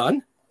wasn't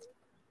done.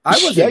 I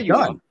wasn't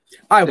done.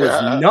 I was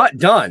not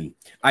done.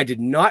 I did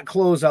not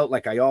close out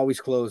like I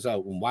always close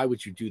out. And why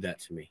would you do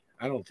that to me?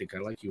 I don't think I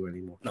like you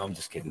anymore. No, I'm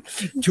just kidding.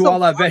 To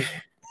all our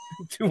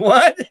to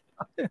what?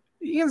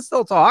 You can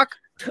still talk.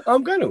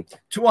 I'm going to.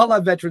 To all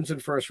our veterans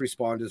and first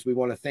responders, we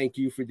want to thank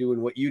you for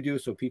doing what you do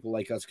so people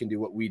like us can do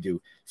what we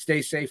do.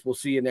 Stay safe. We'll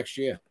see you next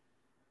year.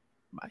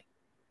 Bye.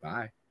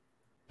 Bye.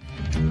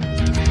 So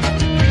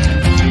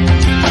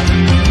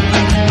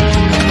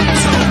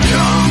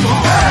come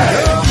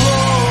on.